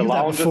think I knew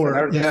that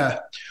before. Yeah.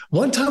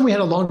 One time we had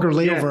a longer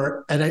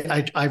layover, and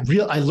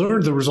I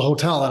learned there was a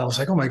hotel, and I was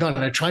like, oh my God.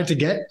 And I tried to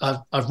get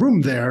a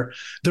room there.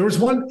 There was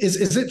one,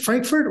 is it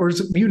Frankfurt or is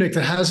it Munich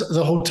that has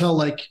the hotel,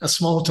 like a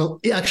small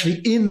hotel actually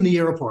in the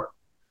airport?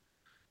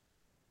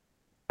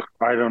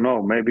 I don't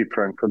know, maybe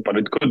Frankfurt, but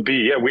it could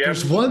be. Yeah, we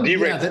have one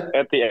direct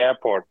at the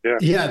airport.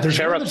 There's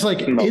one that's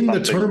like in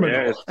the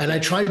terminal. And I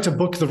tried to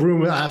book the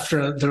room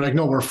after. They're like,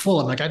 no, we're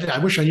full. I'm like, I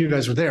wish I knew you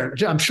guys were there.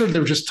 I'm sure they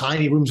were just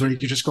tiny rooms where you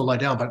could just go lie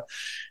down, but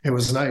it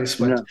was nice.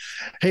 But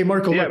hey,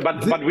 Marko,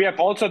 but we have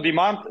also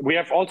demand. We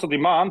have also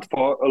demand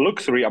for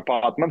luxury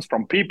apartments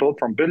from people,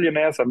 from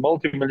billionaires and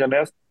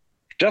multimillionaires,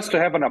 just to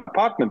have an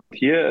apartment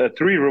here, a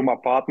 3-room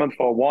apartment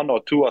for 1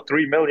 or 2 or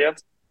 3 million,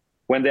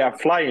 when they are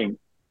flying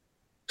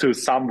to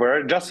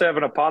somewhere, just to have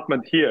an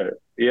apartment here,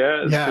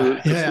 to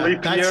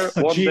sleep here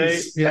one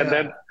day, and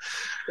then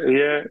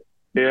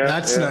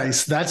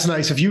nice. That's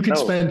nice. If you can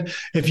spend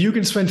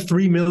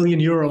 €3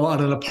 million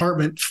on an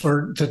apartment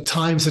for the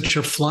times that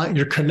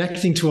you're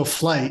connecting to a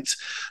flight,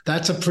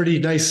 that's a pretty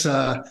nice.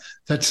 You're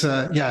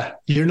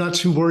not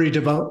too worried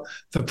about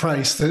the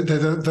price.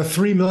 The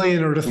 3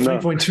 million or the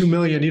 3.2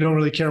 million, you don't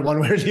really care one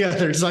way or the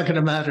other. It's not going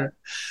to matter.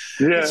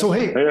 So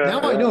I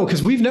know,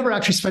 because we've never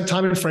actually spent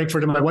time in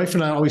Frankfurt, and my wife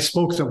and I always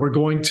spoke that we're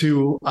going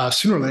to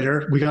sooner or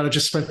later. We've gone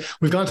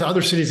to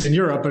other cities in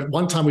Europe, but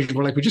one time we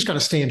were like, we just got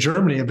to stay in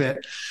Germany a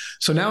bit.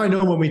 So now I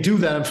know when we do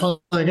that, I'm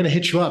probably going to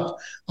hit you up.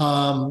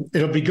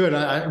 It'll be good.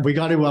 We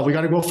got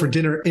to go for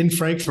dinner in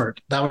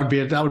Frankfurt. That would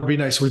be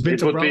nice. We've been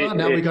to Brabant.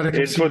 Now we got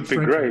to. It would be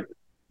great.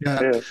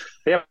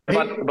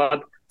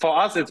 But for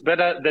us, it's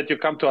better that you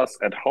come to us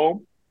at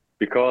home,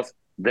 because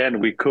then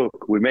we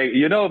cook. We make,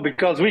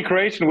 because we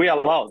Croatian, we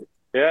are loud.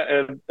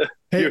 And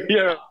you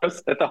hear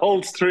us at the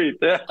whole street.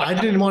 I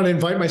didn't want to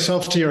invite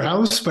myself to your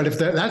house, but if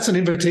that's an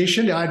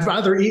invitation, I'd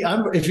rather eat.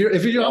 If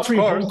you're offering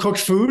home cooked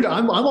food,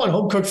 I'm on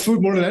home cooked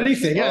food more than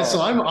anything. So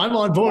I'm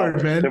on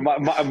board, man.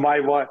 My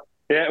wife.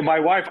 My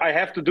wife, I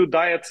have to do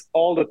diets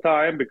all the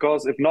time,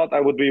 because if not, I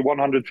would be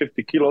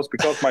 150 kilos,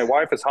 because my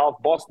wife is half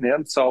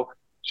Bosnian. So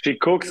she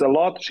cooks a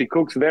lot. She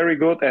cooks very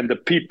good. And the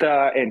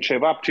pita and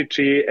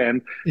cevapcici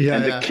and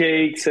the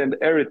cakes and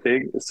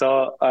everything.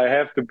 So I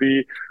have to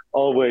be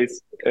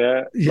always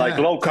like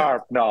low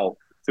carb now.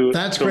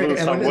 That's great. Lose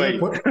some weight.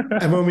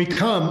 And when we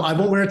come, I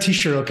won't wear a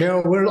t-shirt, okay?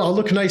 I'll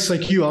look nice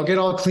like you. I'll get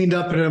all cleaned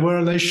up and I'll wear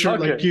a nice shirt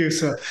like you.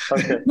 So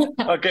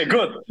okay,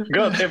 good.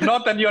 If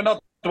not, then you're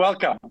not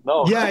welcome.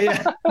 No.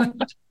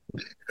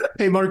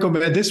 Hey, Marko,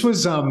 man, this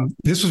was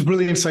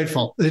really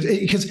insightful,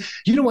 because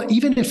you know what?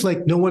 Even if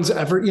like no one's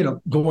ever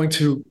going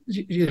to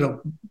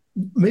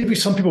maybe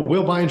some people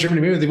will buy in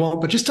Germany, maybe they won't,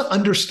 but just to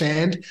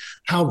understand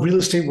how real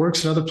estate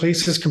works in other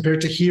places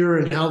compared to here,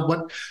 and how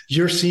what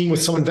you're seeing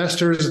with some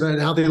investors and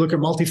how they look at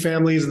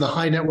multifamilies and the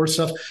high net worth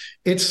stuff.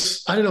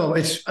 I don't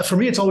know. For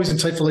me, it's always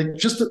insightful. Like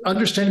just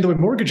understanding the way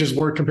mortgages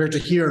work compared to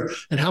here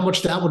and how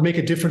much that would make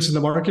a difference in the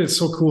market. It's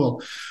so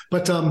cool.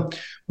 But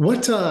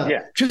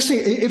just say,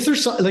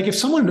 if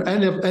someone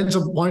ends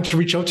up wanting to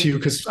reach out to you,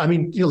 because I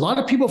mean, a lot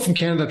of people from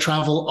Canada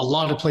travel a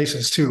lot of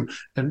places too.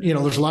 And,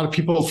 there's a lot of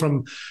people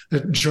from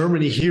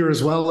Germany here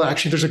as well.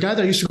 Actually, there's a guy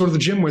that I used to go to the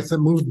gym with that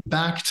moved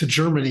back to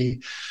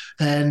Germany,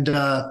 and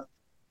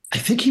I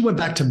think he went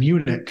back to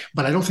Munich,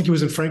 but I don't think he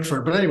was in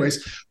Frankfurt. But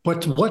anyways,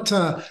 what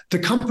the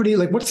company,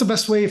 like, what's the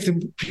best way if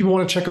people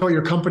want to check out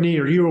your company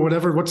or you or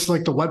whatever? What's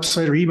like the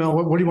website or email?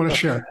 What do you want to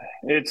share?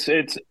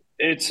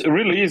 It's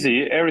really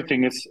easy.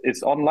 Everything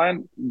is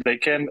online.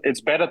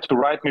 It's better to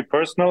write me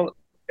personal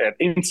at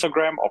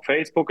Instagram or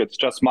Facebook. It's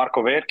just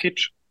Marko Verkic.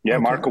 Yeah,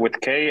 okay. Marko with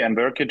K and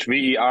Verkic,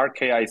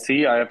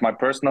 Verkic. I have my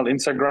personal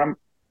Instagram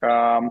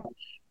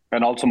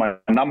and also my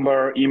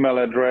number, email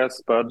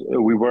address. But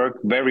we work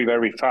very,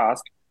 very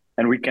fast,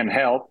 and we can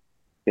help.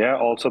 Yeah,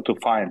 also to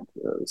find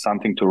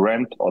something to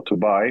rent or to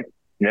buy.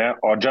 Yeah,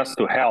 or just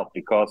to help,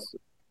 because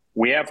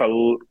we have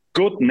a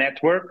good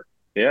network.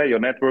 Yeah, your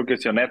network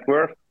is your net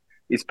worth.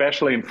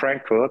 Especially in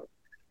Frankfurt,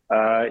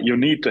 you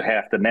need to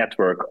have the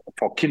network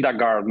for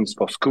kindergartens,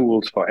 for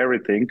schools, for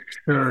everything.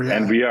 Sure, yeah.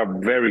 And we are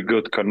very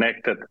good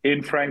connected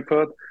in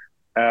Frankfurt.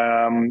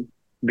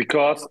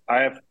 because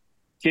I have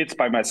kids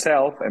by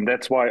myself, and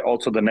that's why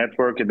also the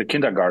network in the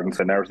kindergartens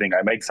and everything.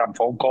 I make some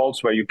phone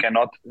calls where you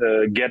cannot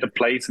get a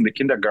place in the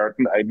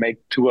kindergarten. I make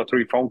 2 or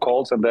 3 phone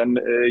calls, and then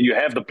you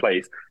have the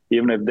place,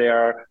 even if there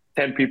are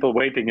 10 people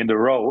waiting in the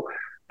row.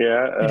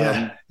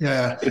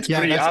 It's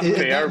pretty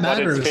unfair, but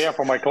it's fair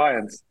for my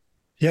clients.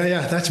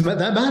 Yeah,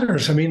 that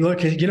matters. I mean,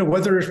 look,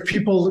 whether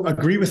people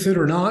agree with it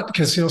or not,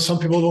 because some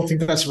people don't think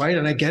that's right,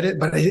 and I get it,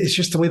 but it's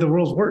just the way the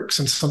world works.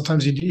 And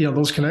sometimes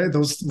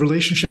those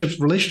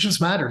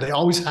relationships matter. They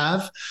always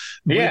have.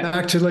 Yeah.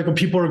 Back to like when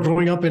people are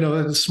growing up in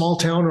a small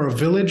town or a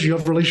village, you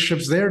have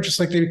relationships there, just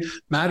like they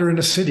matter in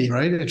a city,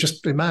 right?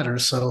 It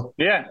matters. So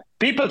yeah,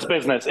 people's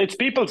business. It's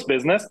people's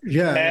business.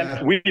 Yeah,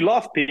 and we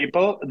love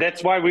people.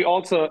 That's why we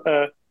also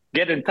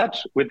get in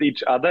touch with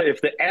each other. If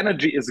the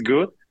energy is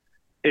good.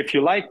 If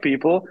you like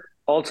people,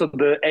 also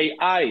the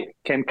AI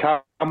can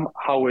come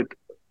how it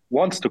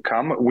wants to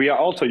come. We are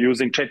also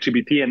using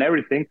ChatGPT and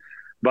everything,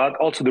 but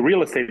also the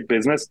real estate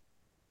business,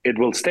 it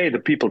will stay the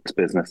people's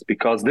business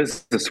because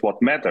this is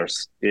what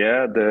matters.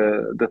 Yeah,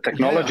 the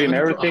technology and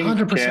everything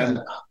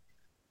 100%.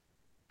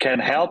 Can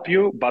help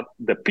you, but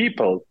the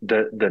people,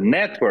 the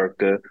network,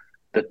 the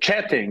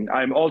chatting.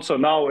 I'm also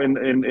now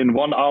in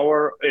 1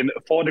 hour, in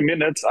 40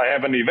 minutes, I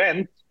have an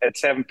event at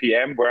 7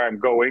 p.m. where I'm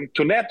going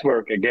to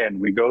network again.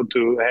 We go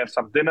to have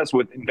some dinners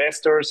with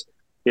investors,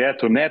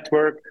 to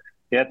network,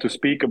 to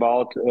speak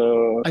about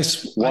one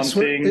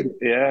thing.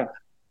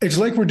 It's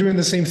like we're doing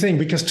the same thing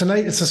because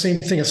tonight it's the same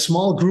thing. A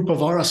smaller group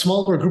of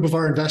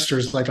our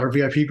investors, like our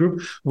VIP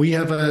group, we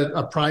have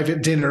a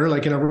private dinner.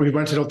 Like we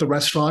rented out the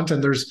restaurant,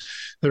 and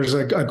there's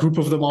a group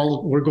of them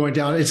all. We're going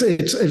down. It's I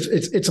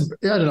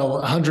don't know,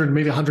 100,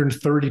 maybe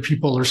 130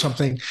 people or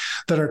something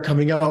that are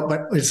coming out.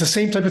 But it's the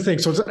same type of thing.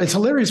 So it's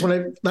hilarious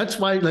that's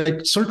why,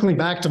 like, circling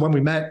back to when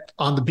we met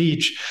on the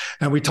beach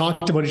and we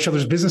talked about each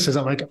other's businesses.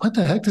 I'm like, what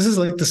the heck? This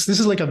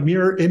is like a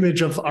mirror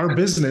image of our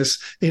business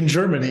in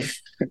Germany.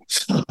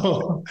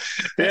 So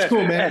that's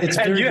cool, man. It's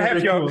and you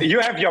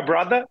have your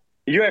brother.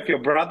 You have your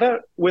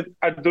brother with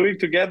doing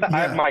together. Yeah. I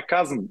have my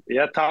cousin.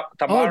 Tamara.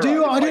 Oh, do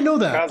you? I didn't know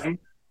that. Cousin.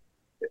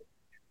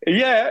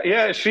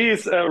 Yeah.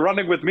 She's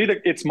running with me.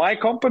 It's my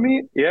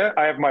company. Yeah,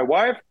 I have my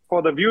wife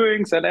for the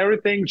viewings and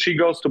everything. She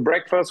goes to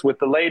breakfast with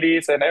the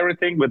ladies and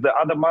everything with the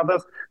other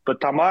mothers.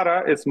 But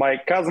Tamara is my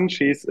cousin.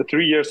 She's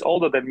 3 years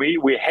older than me.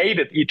 We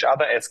hated each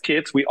other as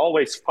kids. We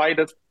always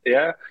fighted,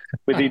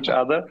 with each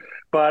other.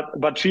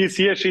 But she's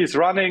here. She's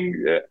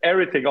running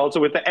everything, also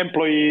with the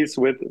employees,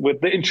 with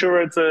the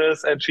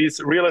insurances, and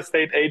she's real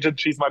estate agent.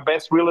 She's my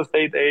best real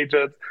estate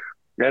agent,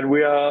 and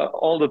we are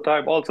all the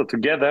time also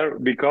together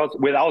because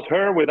without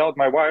her, without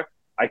my wife,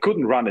 I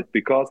couldn't run it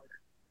because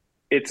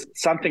it's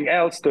something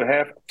else to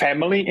have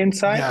family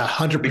inside. Yeah,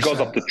 100%. Because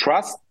of the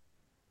trust.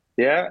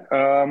 Yeah.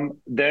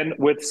 Then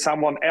with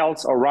someone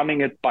else or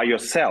running it by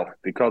yourself,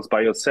 because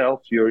by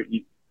yourself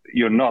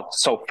you're not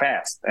so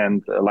fast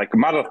and like a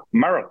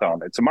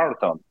marathon. It's a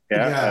marathon.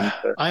 Yeah.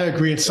 And, I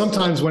agree. And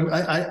sometimes when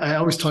I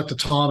always talk to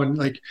Tom and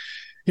like,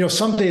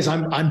 some days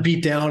I'm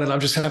beat down and I'm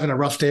just having a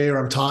rough day or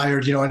I'm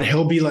tired, and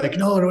he'll be like,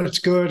 no, it's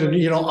good. And,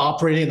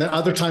 operating. And then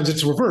other times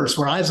it's reverse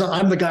where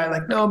I'm the guy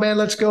like, no, man,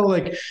 let's go.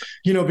 Like,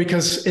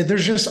 because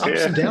there's just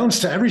ups and downs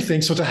to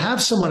everything. So to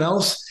have someone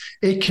else,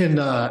 it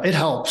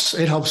helps.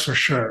 It helps for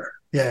sure.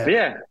 Yeah.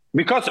 Yeah.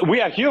 Because we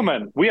are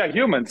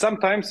human.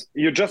 Sometimes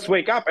you just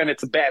wake up and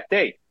it's a bad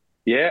day.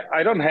 Yeah,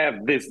 I don't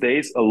have these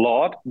days a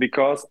lot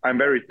because I'm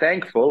very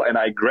thankful and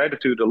I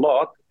gratitude a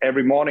lot.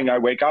 Every morning I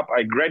wake up,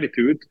 I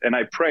gratitude and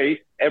I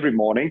pray every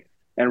morning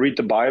and read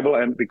the Bible.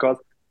 And because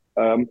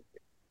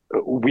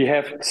we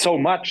have so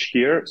much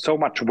here, so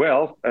much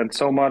wealth and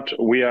so much,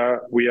 we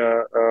are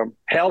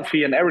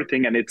healthy and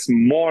everything. And it's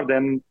more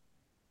than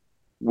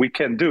we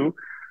can do.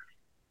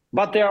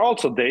 But there are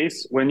also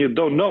days when you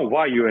don't know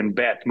why you're in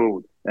bad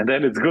mood. And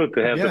then it's good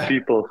to have the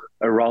people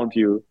around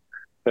you.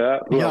 Who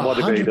are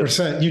motivated.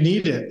 100%.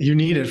 You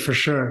need it for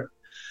sure.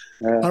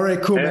 All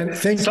right, cool, man.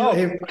 Thank you.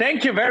 Hey,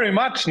 thank you very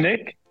much,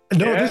 Nick.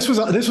 No, this was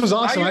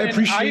awesome. I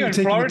appreciate you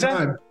taking the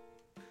time.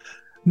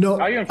 No,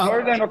 are you in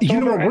Florida in October?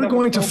 You know what? We're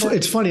going to.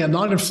 It's funny. I'm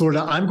not in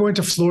Florida. I'm going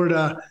to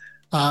Florida.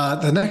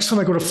 The next time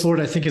I go to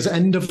Florida, I think is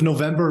end of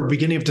November,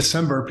 beginning of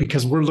December,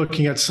 because we're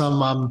looking at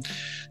some.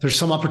 There's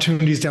some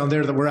opportunities down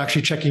there that we're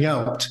actually checking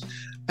out.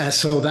 And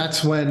so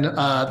that's when,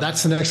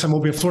 that's the next time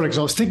we'll be in Florida. Because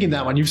I was thinking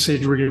that when you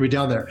said you were going to be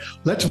down there.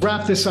 Let's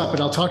wrap this up and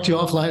I'll talk to you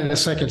offline in a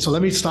second. So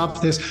let me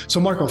stop this. So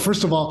Marko,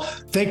 first of all,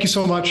 thank you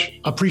so much.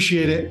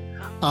 Appreciate it.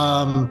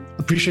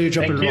 Appreciate you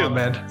jumping on,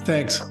 man.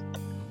 Thanks.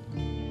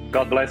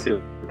 God bless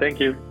you. Thank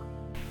you.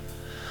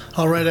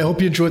 All right, I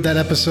hope you enjoyed that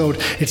episode.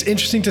 It's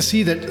interesting to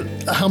see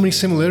that how many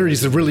similarities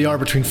there really are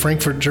between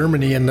Frankfurt,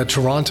 Germany, and the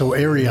Toronto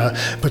area.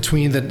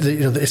 Between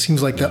it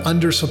seems like the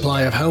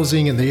undersupply of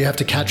housing, and you have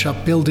to catch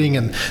up building,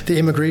 and the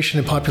immigration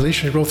and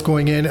population growth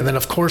going in, and then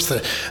of course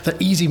the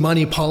easy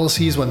money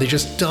policies when they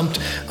just dumped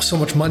so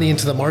much money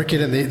into the market,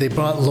 and they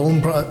brought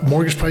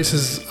mortgage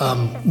prices,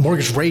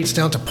 mortgage rates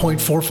down to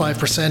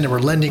 0.45%, and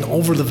were lending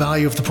over the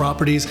value of the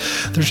properties.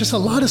 There's just a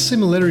lot of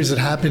similarities that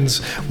happens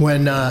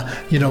when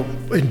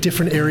in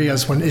different areas,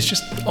 when it's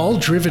just all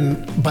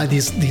driven by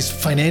these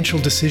financial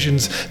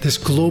decisions, this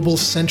global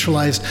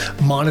centralized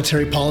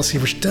monetary policy,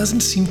 which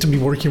doesn't seem to be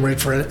working right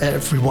for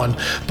everyone.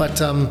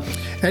 But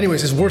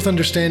anyways, it's worth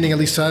understanding, at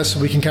least to us, so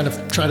we can kind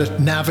of try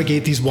to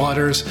navigate these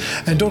waters.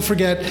 And don't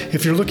forget,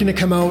 if you're looking to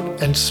come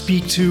out and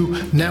speak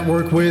to,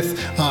 network with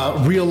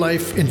real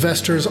life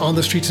investors, on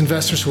the streets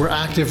investors who are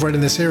active right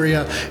in this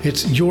area,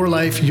 it's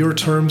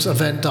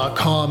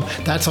yourlifeyourtermsevent.com.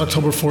 That's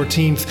October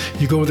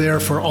 14th. You go there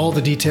for all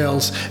the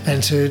details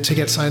and to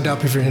get signed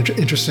up if you're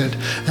interested.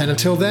 And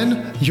until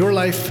then, your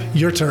life,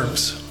 your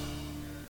terms.